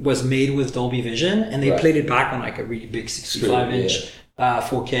recording was made with Dolby Vision, and they played it back on like a really big 65-inch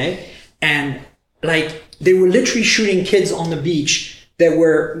 4K, and like they were literally shooting kids on the beach that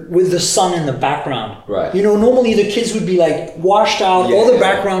were with the sun in the background. Right. You know, normally the kids would be like washed out, all the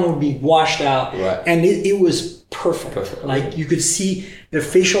background would be washed out. Right. And it was perfect. Like you could see their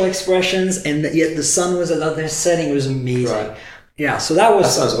facial expressions, and yet the sun was at their setting. It was amazing. Right. Yeah, so that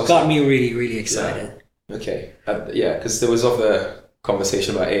awesome. Got me really, really excited. Yeah. Okay. Because there was other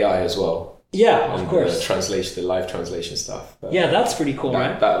conversation about AI as well. Yeah, of course. The live translation stuff. Yeah, that's pretty cool,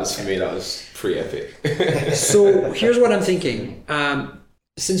 right? That was, for me, that was pretty epic. So here's what I'm thinking.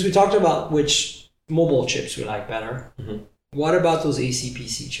 Since we talked about which mobile chips we like better, what about those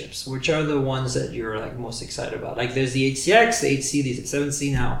AC/PC chips? Which are the ones that you're like most excited about? Like there's the 8CX, the 8C, the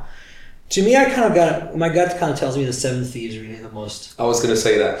 7C now. To me, my gut kind of tells me the 7C is really the most. I was going to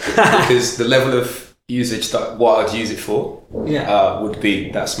say that because the level of usage that what I'd use it for would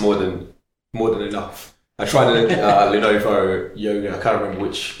be, that's more than enough. I tried a Lenovo Yoga. I can't remember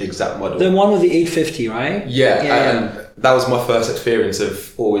which exact model. The one with the 850, right? Yeah, and that was my first experience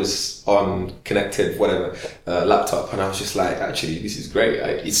of always on connected laptop, and I was just like, actually, this is great.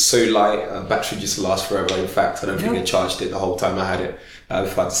 It's so light. Battery just lasts forever. In fact, I don't think I charged it the whole time I had it.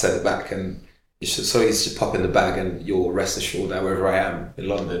 If I had to send it back, and it's just so easy to pop in the bag, and you'll rest assured that wherever I am in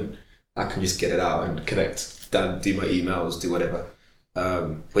London, I can just get it out and connect, do my emails, do whatever.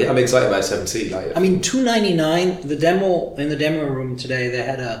 But yeah, I'm excited about 7C. I mean, $299. The demo room today, they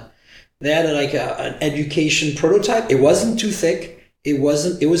had an education prototype. It wasn't too thick. It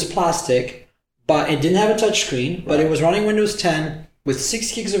was plastic, but it didn't have a touch screen. But it was running Windows 10 with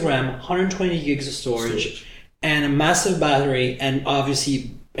 6 gigs of RAM, 120 gigs of storage, and a massive battery, and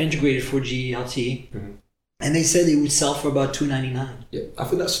obviously integrated 4G LTE. And they said it would sell for about $299. Yeah, I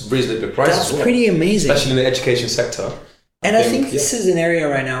think that's reasonably priced. That's pretty amazing, especially in the education sector. And I think this is an area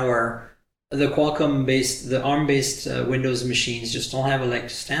right now where the Qualcomm-based, the ARM-based Windows machines just don't have a leg to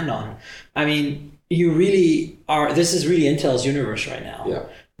stand on. I mean, you really are. This is really Intel's universe right now. Yeah.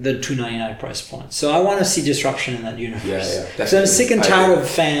 The $299 price point. So I want to see disruption in that universe. Yeah. So I'm sick and tired of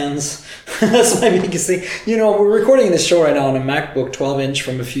fans. That's my biggest thing. You know, we're recording this show right now on a MacBook 12-inch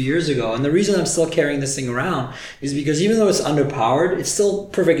from a few years ago, and the reason I'm still carrying this thing around is because even though it's underpowered, it's still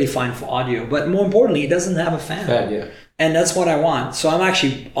perfectly fine for audio. But more importantly, it doesn't have a fan. And that's what I want. So I'm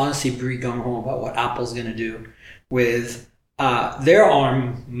actually honestly pretty gung-ho about what Apple's going to do with their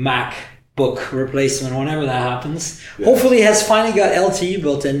ARM MacBook replacement whenever that happens. Hopefully it has finally got LTE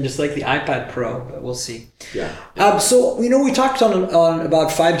built in, just like the iPad Pro, but we'll see. So, you know, we talked on about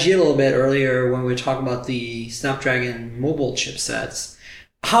 5G a little bit earlier when we were talking about the Snapdragon mobile chipsets.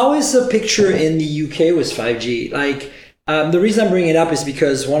 How is the picture in the UK with 5G? Like, the reason I'm bringing it up is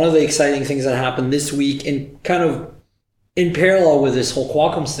because one of the exciting things that happened this week in parallel with this whole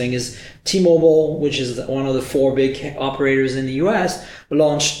Qualcomm thing is T-Mobile, which is one of the 4 big operators in the US,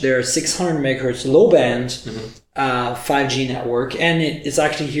 launched their 600 megahertz low-band 5G network, and it's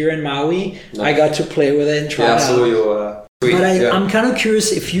actually here in Maui. Nice. I got to play with it and try it out. So your tweet, but I'm kind of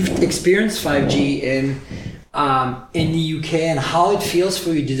curious if you've experienced 5G in the UK and how it feels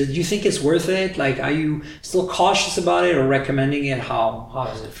for you. Do you think it's worth it? Like, are you still cautious about it or recommending it?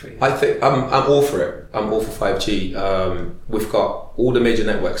 How is it for you? I think I'm all for it. I'm all for 5G. We've got all the major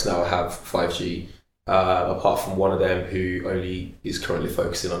networks now have 5G, apart from one of them who only is currently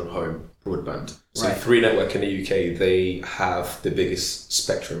focusing on home broadband. So 3 network in the UK, they have the biggest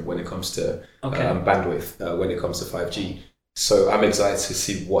spectrum when it comes to bandwidth, when it comes to 5G. So I'm excited to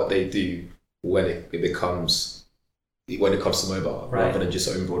see what they do when it comes to mobile rather than just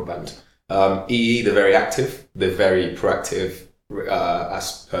own broadband. EE, they're very active, they're very proactive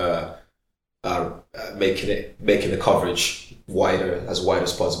as per making the coverage as wide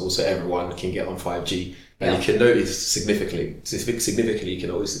as possible so everyone can get on 5G. And you can notice significantly you can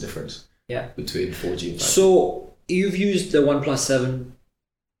notice the difference between 4G and 5G. So you've used the OnePlus 7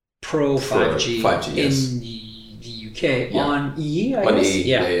 Pro 5G in the UK on EE, I guess?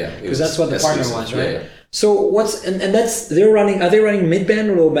 Yeah. Because that's what the partner was, right? Yeah. So are they running mid-band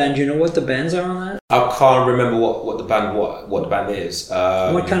or low-band? Do you know what the bands are on that? I can't remember what the band is.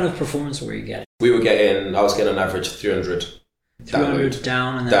 What kind of performance were you getting? I was getting an average 300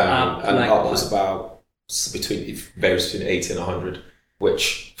 down and then up. Up was about between 80 and 100,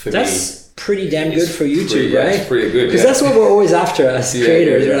 which for me... That's pretty damn good for YouTube, right? It's pretty good. Because that's what we're always after as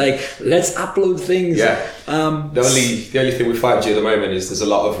creators. Yeah. We're like, let's upload things. Yeah. The only thing with 5G at the moment is there's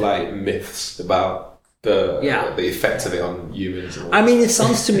a lot of like myths about the effect of it on humans. I mean, it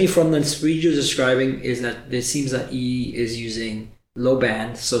sounds to me from the speed you're describing is that it seems that E is using low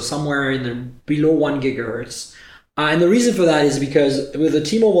band, so somewhere in the below 1 gigahertz. And the reason for that is because with the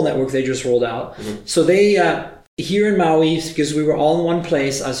T-Mobile network they just rolled out, so they here in Maui, because we were all in one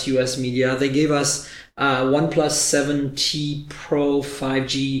place as US media, they gave us OnePlus 7T Pro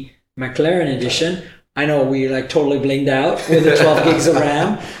 5G McLaren edition. I know we like totally blinged out with the 12 gigs of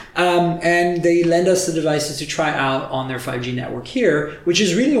RAM. And they lend us the devices to try out on their 5G network here, which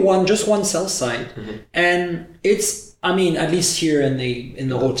is really just one cell site. And it's, I mean, at least here in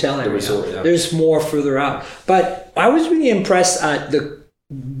the hotel area, resort, there's more further out. But I was really impressed at the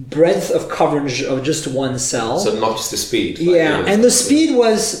breadth of coverage of just one cell. So not just the speed. And the speed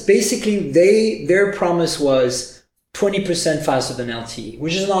was basically, their promise was 20% faster than LTE,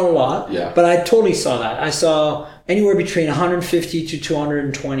 which is not a lot, but I totally saw that. I saw anywhere between 150 to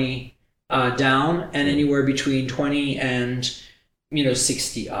 220 down, and anywhere between 20 and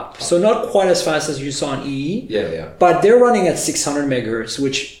 60 up. So not quite as fast as you saw on EE, but they're running at 600 megahertz,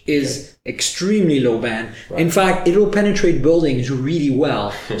 which is extremely low band. Right. In fact, it'll penetrate buildings really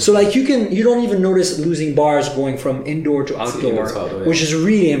well. So like you don't even notice losing bars going from indoor to outdoor, which is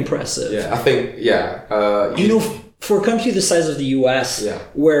really impressive. Yeah, I think, for a country the size of the US,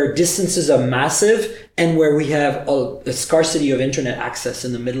 where distances are massive and where we have a scarcity of internet access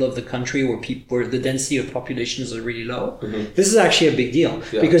in the middle of the country where the density of populations are really low, this is actually a big deal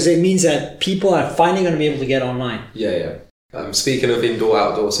because it means that people are finally going to be able to get online. Speaking of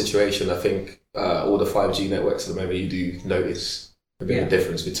indoor-outdoor situation, I think all the 5G networks at the moment, you do notice a bit of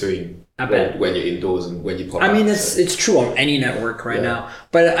difference between when you're indoors and when you pop out. I mean, it's true on any network right now.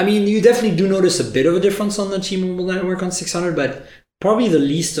 But I mean, you definitely do notice a bit of a difference on the T-Mobile network on 600, but probably the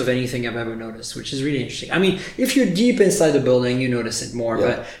least of anything I've ever noticed, which is really interesting. I mean, if you're deep inside the building, you notice it more.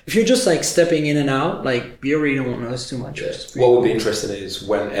 But if you're just like stepping in and out, like you really won't notice too much. What would be interesting is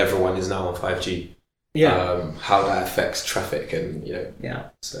when everyone is now on 5G, how that affects traffic and,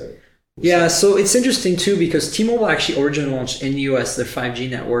 So it's interesting too because T-Mobile actually originally launched in the US their 5G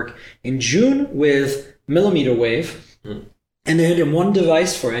network in June with millimeter wave. And they had one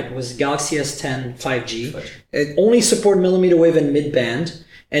device for it. It was Galaxy S10 5G. It only supported millimeter wave and mid-band,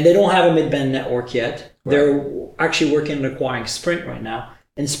 and they don't have a mid-band network yet. They're actually working on acquiring Sprint right now.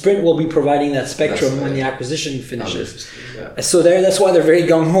 And Sprint will be providing that spectrum when the acquisition finishes. So that's why they're very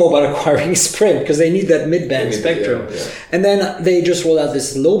gung-ho about acquiring Sprint, because they need that mid-band spectrum. And then they just rolled out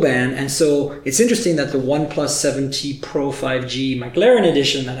this low band. And so it's interesting that the OnePlus 7T Pro 5G McLaren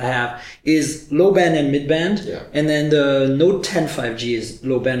edition that I have is low band and mid-band. And then the Note 10 5G is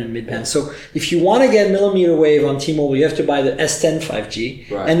low band and mid-band. So if you want to get millimeter wave on T-Mobile, you have to buy the S10 5G.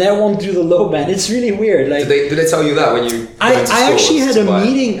 And that won't do the low band. It's really weird. Like, did they tell you that when you I actually had a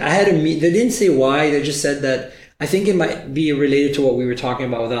meeting. They didn't say why. They just said that I think it might be related to what we were talking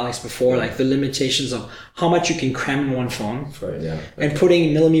about with Alex before, like the limitations of how much you can cram in one phone. And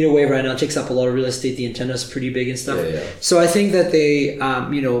putting millimeter wave right now takes up a lot of real estate. The antenna's pretty big and stuff. So I think that they,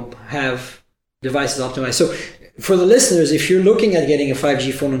 have devices optimized. So for the listeners, if you're looking at getting a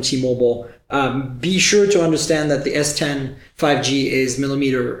 5G phone on T-Mobile, be sure to understand that the S10 5G is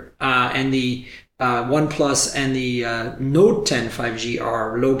millimeter and the OnePlus and the Note 10 5G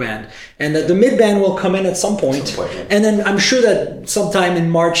are low band, and that the mid band will come in at some point. And then I'm sure that sometime in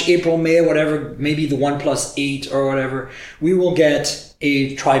March, April, May, whatever, maybe the OnePlus 8 or whatever, we will get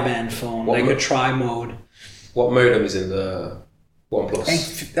a tri-band phone, a tri-mode. What modem is in the OnePlus?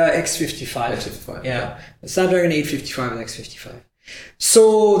 X55. X55. The Snapdragon 855 and X55.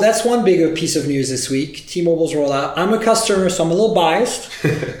 So that's one bigger piece of news this week, T-Mobile's rollout. I'm a customer, so I'm a little biased,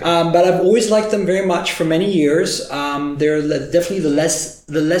 but I've always liked them very much for many years. They're definitely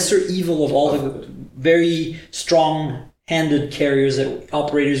the lesser evil of all the very strong-handed carriers and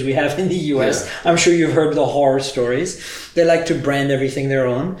operators we have in the US. I'm sure you've heard the horror stories. They like to brand everything their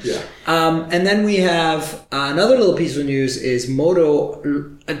own. And then we have another little piece of news is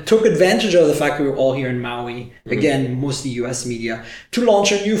Moto took advantage of the fact we were all here in Maui, again, mostly US media, to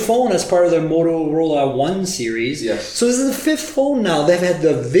launch a new phone as part of their Motorola One series. So this is the fifth phone now. They've had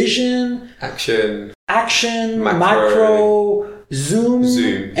the Vision, Action, Macro, Zoom,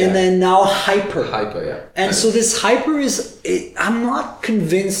 and then now Hyper. And so this Hyper I'm not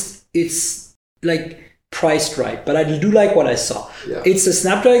convinced it's like priced right, but I do like what I saw. It's a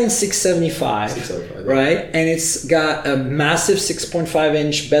Snapdragon 675, right? And it's got a massive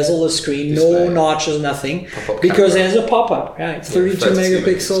 6.5-inch bezel-less screen, no notches, nothing, because it has a pop-up. It's 32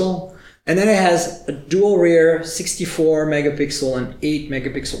 megapixel And then it has a dual rear 64 megapixel and 8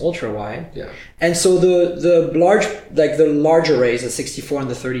 megapixel ultra wide. Yeah. And so the large arrays, the 64 and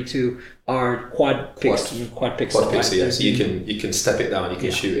the 32, are quad pixel. Quad pixel, yeah. So you can step it down. You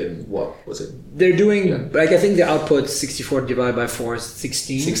can shoot in what was it? They're doing I think the output 64 divided by 4 is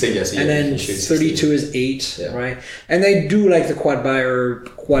 16. 16, yes. And then 32 is 8, right? And they do like the quad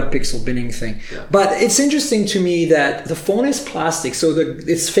pixel binning thing. Yeah. But it's interesting to me that the phone is plastic, so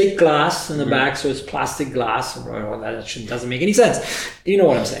it's fake glass in the back, so it's plastic glass. That doesn't make any sense. You know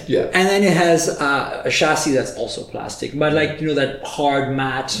what I'm saying? Yeah. And then it has a chassis that's also plastic, but that hard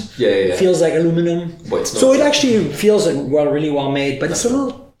matte. Feels like aluminum. But it's not. So it actually feels really well made, but it's a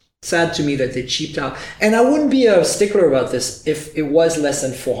little sad to me that they cheaped out. And I wouldn't be a stickler about this if it was less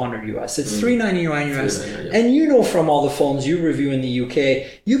than $400 US. It's $399 US. And from all the phones you review in the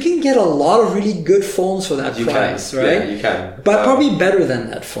UK, you can get a lot of really good phones for that price, right? Yeah, you can. But probably better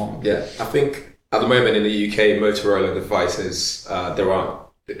than that phone. Yeah, I think at the moment in the UK, Motorola devices, they're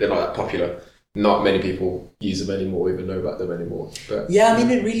not that popular. Not many people use them anymore, even know about them anymore. But, yeah, I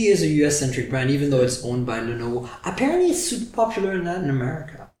mean, it really is a US-centric brand, even though it's owned by Lenovo. Apparently, it's super popular in Latin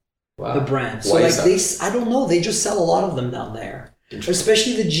America. Wow. The brand. So Why is that? I don't know. They just sell a lot of them down there,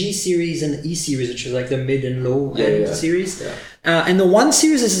 especially the G series and the E series, which is like the mid and low end series. Yeah. And the One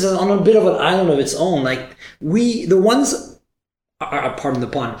series is on a bit of an island of its own. Like the ones. Pardon the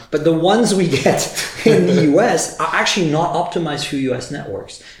pun, but the ones we get in the US are actually not optimized for US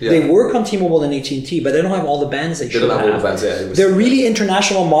networks. Yeah. They work on T-Mobile and AT&T, but they don't have all the bands they should have. All the bands, They're really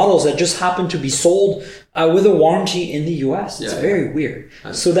international models that just happen to be sold with a warranty in the US. It's very weird.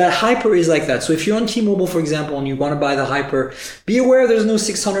 So that Hyper is like that. So if you're on T-Mobile, for example, and you want to buy the Hyper, be aware there's no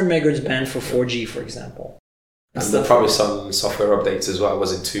 600 megahertz band for 4G, for example. And there are probably some software updates as well. I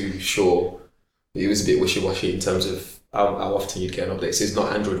wasn't too sure. It was a bit wishy-washy in terms of how often you'd get an update. So it's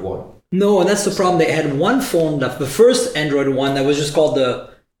not Android One. No, and that's the problem. They had one phone left, the first Android One, that was just called the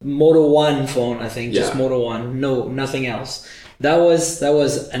Moto One phone, I think, just Moto One, no, nothing else. That was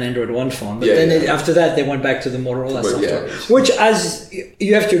an Android One phone, but then after that they went back to the Motorola software, which, as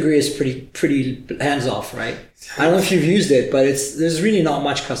you have to agree, is pretty hands off, right? I don't know if you've used it, but there's really not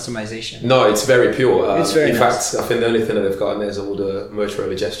much customization. No, it's very pure. It's very in nice. fact, I think the only thing that they've got in there is all the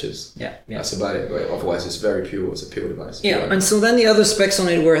Motorola gestures. Yeah. That's about it. But otherwise, it's very pure. It's a pure device. Yeah, and so then the other specs on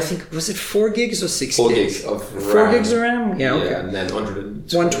it were, I think, was it 4 gigs or 6 4 gigs? gigs of RAM. 4 gigs of RAM? Yeah, okay. And then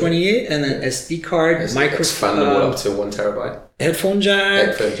 128, and then SD card, microphone. Expandable up to 1 terabyte. Headphone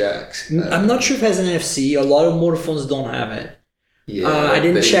jacks. I'm not sure if it has an NFC. A lot of Moto phones don't have it. Yeah, I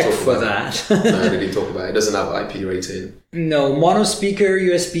didn't check for that. No, they didn't talk about it. It doesn't have IP rating. No, mono speaker,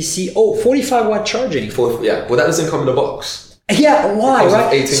 USB-C. Oh, 45 watt charging. Well, that doesn't come in the box. Yeah, why,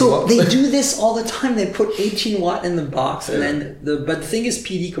 right? So watts. they do this all the time. They put 18 watt in the box, and then but the thing is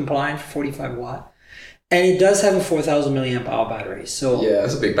PD compliant for 45 watt. And it does have a 4,000 milliamp hour battery. So yeah,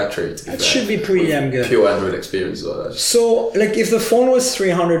 that's a big battery. That should be pretty damn good. Pure Android experience. So, like, if the phone was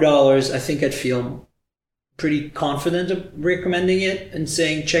 $300, I think I'd feel pretty confident of recommending it and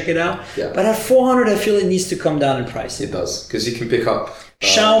saying check it out. Yeah. But at $400, I feel it needs to come down in price. It does, because you can pick up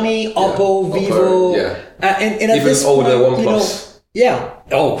Xiaomi, Oppo, Vivo, and even this older point, OnePlus.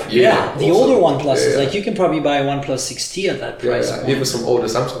 The older OnePluses, like you can probably buy a OnePlus 6T at that price. Even some older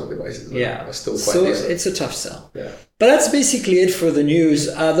Samsung devices. Are still quite decent. It's a tough sell. Yeah. But that's basically it for the news.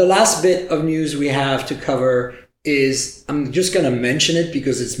 The last bit of news we have to cover is, I'm just going to mention it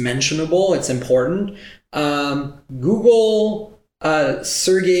because it's mentionable, it's important. Google,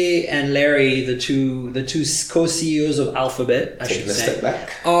 Sergey and Larry, the two co-CEOs of Alphabet,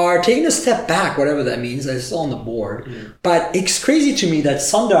 are taking a step back, whatever that means. It's still on the board. But it's crazy to me that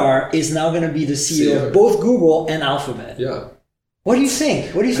Sundar is now going to be the CEO of both Google and Alphabet. Yeah. What do you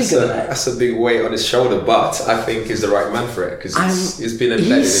think? What do you think of that? That's a big weight on his shoulder, but I think he's the right man for it because he's been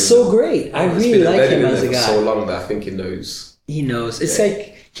embedded. He's so great. I really like him as a guy. For so long that I think he knows. He knows. It's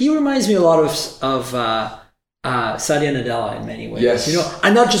like he reminds me a lot of Satya Nadella in many ways. Yes.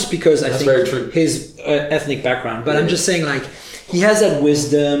 And not just because I think very true. His ethnic background, but I'm just saying, like, he has that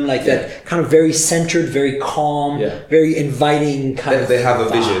wisdom, like that kind of very centered, very calm, very inviting kind of. They have a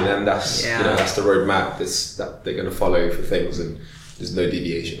vision, and that's that's the roadmap that they're going to follow for things, and there's no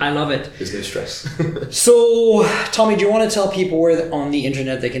deviation. I love it. There's no stress. So, Tommy, do you want to tell people where on the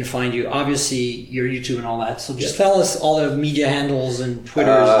internet they can find you? Obviously, your YouTube and all that. So just tell us all the media handles and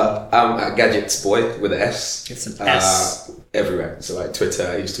Twitters. I'm at GadgetsBoy with an S. It's an S. Everywhere. So like Twitter,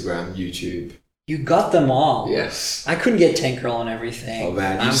 Instagram, YouTube. You got them all. Yes. I couldn't get Tank Girl and everything. Oh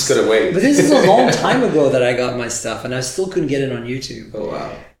man, you just gotta wait. But this is a long time ago that I got my stuff, and I still couldn't get it on YouTube. Oh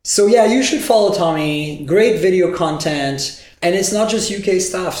wow. So yeah, you should follow Tommy. Great video content. And it's not just UK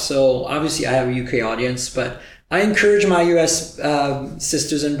stuff. So obviously I have a UK audience, but I encourage my US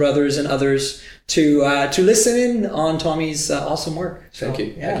sisters and brothers and others to listen in on Tomi's awesome work. So, Thank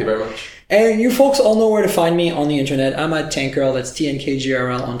you. Thank you very much. And you folks all know where to find me on the internet. I'm at TankGirl, that's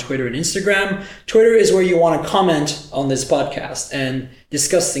TNKGRL on Twitter and Instagram. Twitter is where you want to comment on this podcast and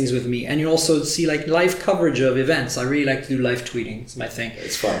discuss things with me. And you also see like live coverage of events. I really like to do live tweeting. It's my thing.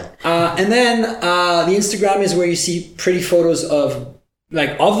 It's fun. And then the Instagram is where you see pretty photos of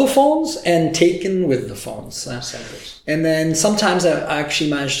the phones and taken with the phones. And then sometimes I actually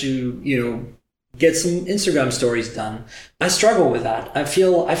manage to, get some Instagram stories done. I struggle with that. I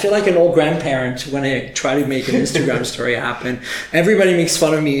feel like an old grandparent when I try to make an Instagram story happen. Everybody makes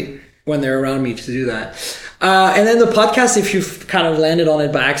fun of me when they're around me to do that. And then the podcast, if you've kind of landed on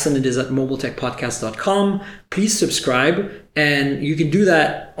it by accident, is at mobiletechpodcast.com. Please subscribe. And you can do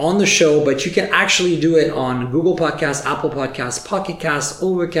that on the show, but you can actually do it on Google Podcasts, Apple Podcasts, Pocket Casts,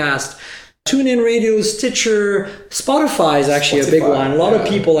 Overcast, TuneIn Radio, Stitcher. Spotify is actually a big one. A lot of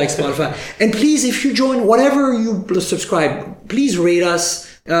people like Spotify. And please, if you join, whatever you subscribe, please rate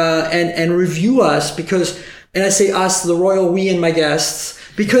us and review us because, and I say us, the royal we and my guests,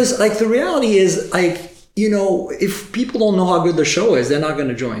 because the reality is if people don't know how good the show is, they're not going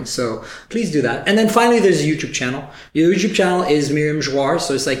to join. So please do that. And then finally, there's a YouTube channel. The YouTube channel is Miriam Jouar.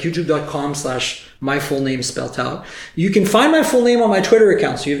 So it's youtube.com/my full name spelled out. You can find my full name on my Twitter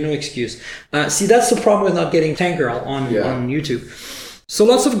account, so you have no excuse. See, that's the problem with not getting TankGirl on YouTube. So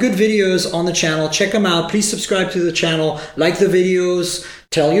lots of good videos on the channel. Check them out. Please subscribe to the channel. Like the videos.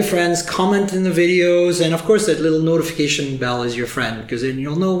 Tell your friends. Comment in the videos. And of course, that little notification bell is your friend because then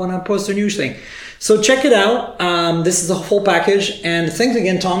you'll know when I post a new thing. So check it out. This is the whole package. And thanks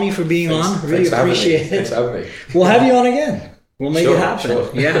again, Tomi, for being on. Really appreciate it. Thanks for having me. We'll have you on again. We'll make it happen. Sure.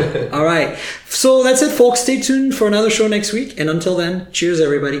 Yeah. All right. So that's it, folks. Stay tuned for another show next week. And until then, cheers,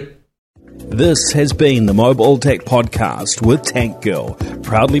 everybody. This has been the Mobile Tech Podcast with TankGirl,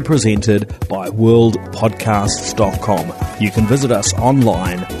 proudly presented by worldpodcasts.com. You can visit us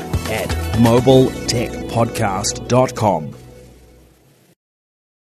online at mobiletechpodcast.com.